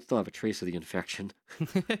think I might still have a trace of the infection.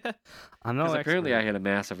 I'm not Because apparently I expert. had a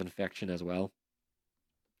massive infection as well.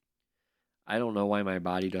 I don't know why my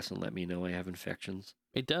body doesn't let me know I have infections.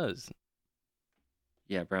 It does.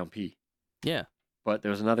 Yeah, brown pee. Yeah. But there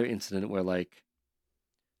was another incident where like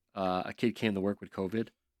a kid came to work with COVID,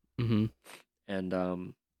 Mm-hmm.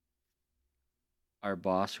 and our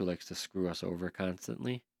boss, who likes to screw us over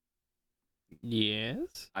constantly,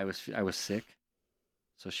 Yes. I was sick,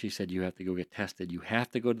 so she said you have to go get tested. You have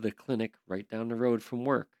to go to the clinic right down the road from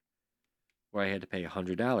work, where I had to pay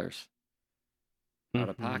 $100 out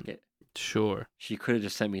of pocket. Sure. She could have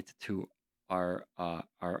just sent me to our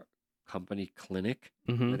company clinic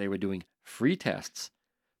where they were doing free tests,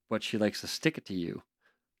 but she likes to stick it to you.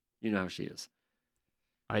 You know how she is.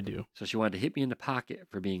 I do. So she wanted to hit me in the pocket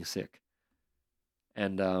for being sick.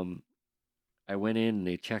 And I went in and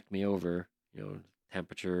they checked me over,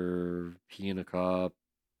 temperature, pee in a cup,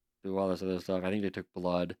 do all this other stuff. I think they took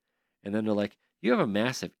blood. And then they're like, you have a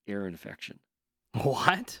massive ear infection.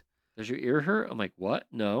 What? Does your ear hurt? I'm like, what?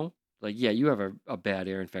 No. Like, yeah, you have a bad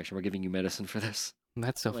ear infection. We're giving you medicine for this.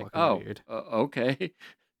 That's so I'm like, fucking oh, weird. okay.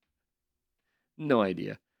 No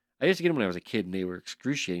idea. I used to get them when I was a kid and they were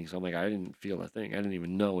excruciating. So I'm like, I didn't feel a thing. I didn't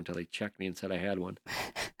even know until they checked me and said I had one.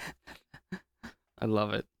 I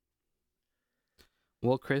love it.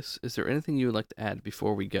 Well, Chris, is there anything you would like to add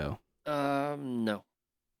before we go? No.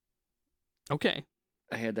 Okay.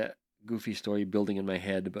 I had that goofy story building in my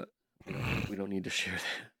head, but we don't need to share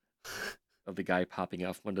that. Of the guy popping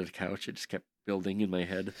out from under the couch. It just kept building in my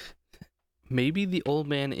head. Maybe the old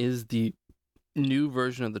man is the new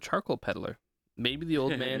version of the charcoal peddler. Maybe the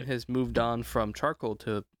old man has moved on from charcoal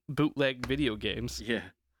to bootleg video games. Yeah.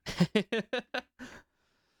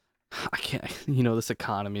 I can't, this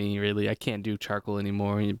economy, really. I can't do charcoal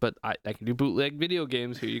anymore, but I can do bootleg video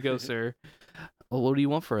games. Here you go, sir. Well, what do you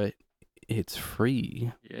want for it? It's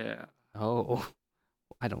free. Yeah. Oh,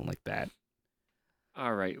 I don't like that.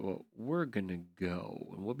 All right. Well, we're going to go.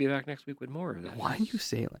 And we'll be back next week with more of that. Why do you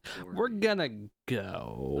say it like we're gonna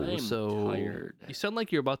go? I'm tired. You sound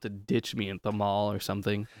like you're about to ditch me at the mall or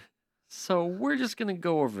something. So we're just going to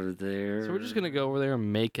go over there. So we're just gonna go over there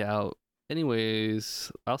and make out. Anyways,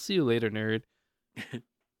 I'll see you later, nerd.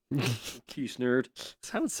 Peace, nerd. That's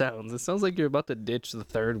how it sounds. It sounds like you're about to ditch the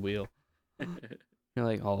third wheel. You're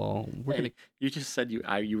like, oh, we're gonna. You just said you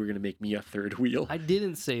were going to make me a third wheel. I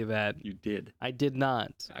didn't say that. You did. I did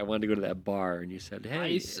not. I wanted to go to that bar, and you said,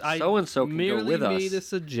 "Hey, I so and so can go merely with us." made a Which would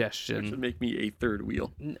suggestion. make me a third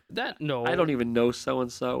wheel. No. I don't even know so and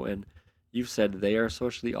so, and you've said they are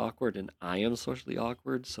socially awkward, and I am socially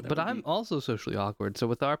awkward. So, But I'm also socially awkward. So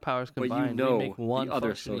with our powers But combined, you know we make one the other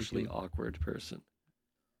functioning socially human. awkward person.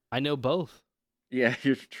 I know both. Yeah,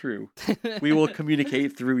 you're true. We will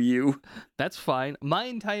communicate through you. That's fine. My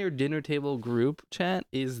entire dinner table group chat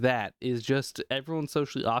is just everyone's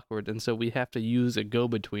socially awkward, and so we have to use a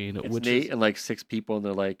go-between. It's which Nate is and like 6 people,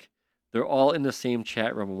 and they're all in the same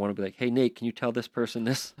chat room, and one will be like, "Hey, Nate, can you tell this person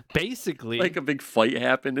this?" basically Like a big fight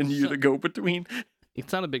happened, and you're the go-between.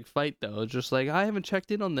 It's not a big fight though. It's just like I haven't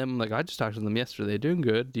checked in on them. Like I just talked to them yesterday. Doing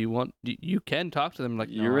good. You can talk to them. Like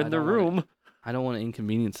no, You're I in the don't wanna- room. I don't want to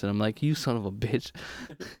inconvenience them. I'm like, you son of a bitch.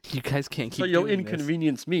 You guys can't keep So you'll doing this.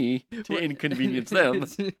 inconvenience me to inconvenience them.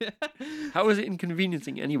 How is it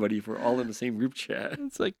inconveniencing anybody if we're all in the same group chat?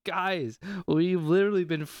 It's like, guys, we've literally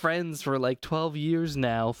been friends for like 12 years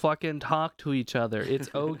now. Fucking talk to each other.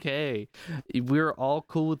 It's okay. We're all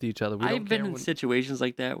cool with each other. I've been in situations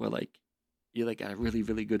like that where like you're like a really,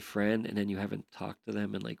 really good friend and then you haven't talked to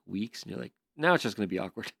them in like weeks and you're like, now it's just going to be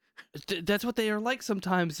awkward. That's what they are like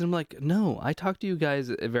sometimes. And I'm like, no, I talk to you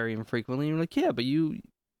guys very infrequently. And you're like, yeah, but you...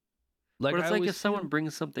 Like, but it's like if someone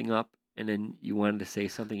brings something up and then you wanted to say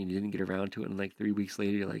something and you didn't get around to it and like 3 weeks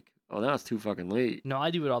later you're like, oh, now it's too fucking late. No,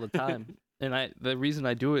 I do it all the time. And the reason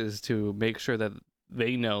I do it is to make sure that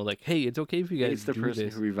they know, like, hey, it's okay if you guys do this. It's the person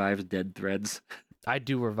who revives dead threads. I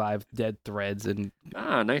do revive dead threads and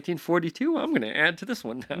 1942. I'm gonna add to this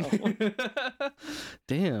one now.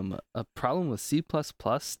 Damn, a problem with C++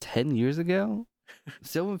 10 years ago.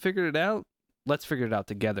 Still haven't figured it out. Let's figure it out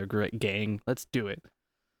together, great gang. Let's do it.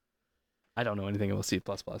 I don't know anything about C++.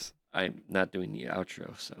 I'm not doing the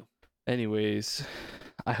outro, so. Anyways,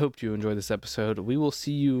 I hope you enjoyed this episode. We will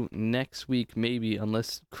see you next week, maybe,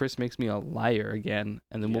 unless Chris makes me a liar again,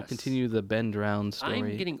 and then we'll continue the Ben Drowned story.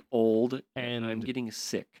 I'm getting old, and I'm getting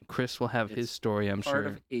sick. Chris will have his story, I'm sure. Part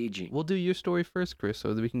of aging. We'll do your story first, Chris,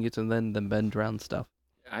 so that we can get to then the Ben Drowned stuff.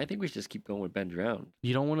 I think we should just keep going with Ben Drowned.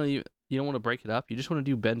 You don't want to break it up. You just want to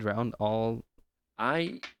do Ben Drowned all.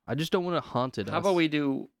 I just don't want to haunt it. How about we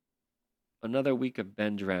do another week of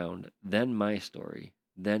Ben Drowned, then my story,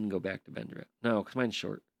 then go back to Ben Drowned? No, because mine's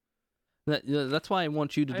short. That's why I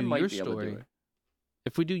want you to do your story.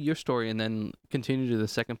 If we do your story and then continue to the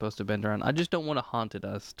second post of Ben Drowned, I just don't want to haunt it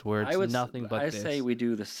us to where it's nothing but this. I say we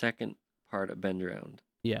do the second part of Ben Drowned.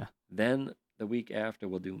 Yeah. Then the week after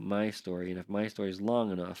we'll do my story, and if my story is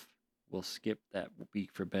long enough, we'll skip that week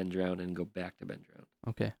for Ben Drowned and go back to Ben Drowned.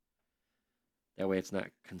 Okay. That way it's not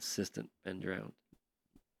consistent Ben Drowned.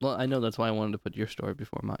 Well, I know that's why I wanted to put your story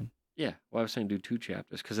before mine. Yeah. Well, I was saying do 2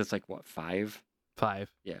 chapters because it's like, what, 5?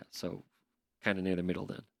 5. Yeah. So kind of near the middle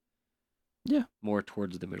then. Yeah. More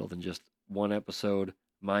towards the middle than just 1 episode,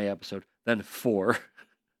 my episode, then 4.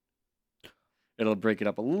 It'll break it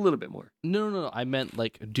up a little bit more. No. I meant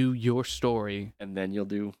like do your story. And then you'll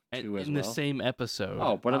do 2 as well. In the same episode.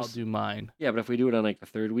 Oh, but I'll do mine. Yeah, but if we do it on like the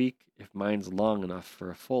 3rd week, if mine's long enough for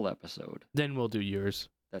a full episode. Then we'll do yours.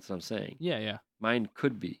 That's what I'm saying. Yeah. Mine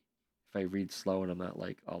could be if I read slow and I'm not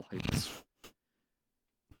like all hyper.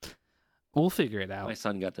 We'll figure it out. My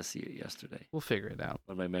son got to see it yesterday. We'll figure it out.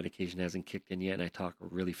 When my medication hasn't kicked in yet and I talk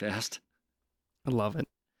really fast. I love it.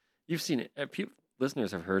 You've seen it.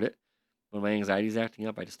 Listeners have heard it. When my anxiety's acting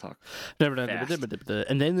up, I just talk fast. And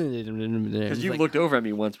then because you've looked over at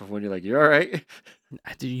me once before and you're like, "You all right?"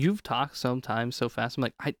 Dude, you've talked sometimes so fast. I'm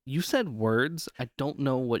like, you said words. I don't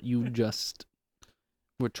know what you just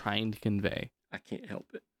were trying to convey. I can't help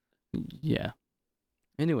it. Yeah.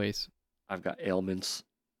 Anyways, I've got ailments.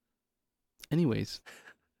 Anyways,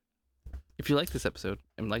 if you like this episode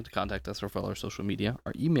and would like to contact us or follow our social media,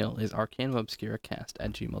 our email is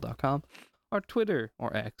arcanumobscuracast@gmail.com. Our Twitter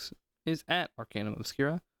or X is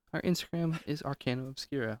 @arcanumobscura. Our Instagram is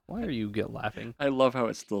arcanumobscura. Why are you laughing? I love how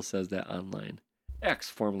it still says that online. X,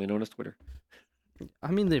 formerly known as Twitter.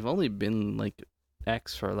 I mean, they've only been like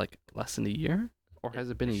X for like less than a year, or has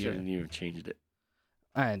it been a year? Shouldn't even changed it.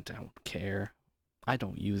 I don't care. I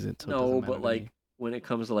don't use it. So no, it doesn't but matter like to me. when it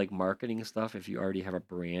comes to like marketing stuff, if you already have a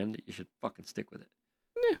brand, you should fucking stick with it.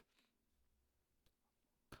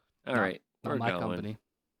 Yeah. All right, not we're my going. company.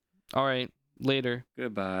 All right, later.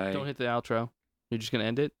 Goodbye. Don't hit the outro. You're just gonna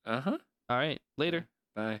end it. Uh-huh. All right, later.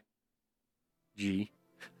 Bye. G.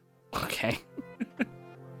 Okay.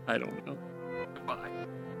 I don't know.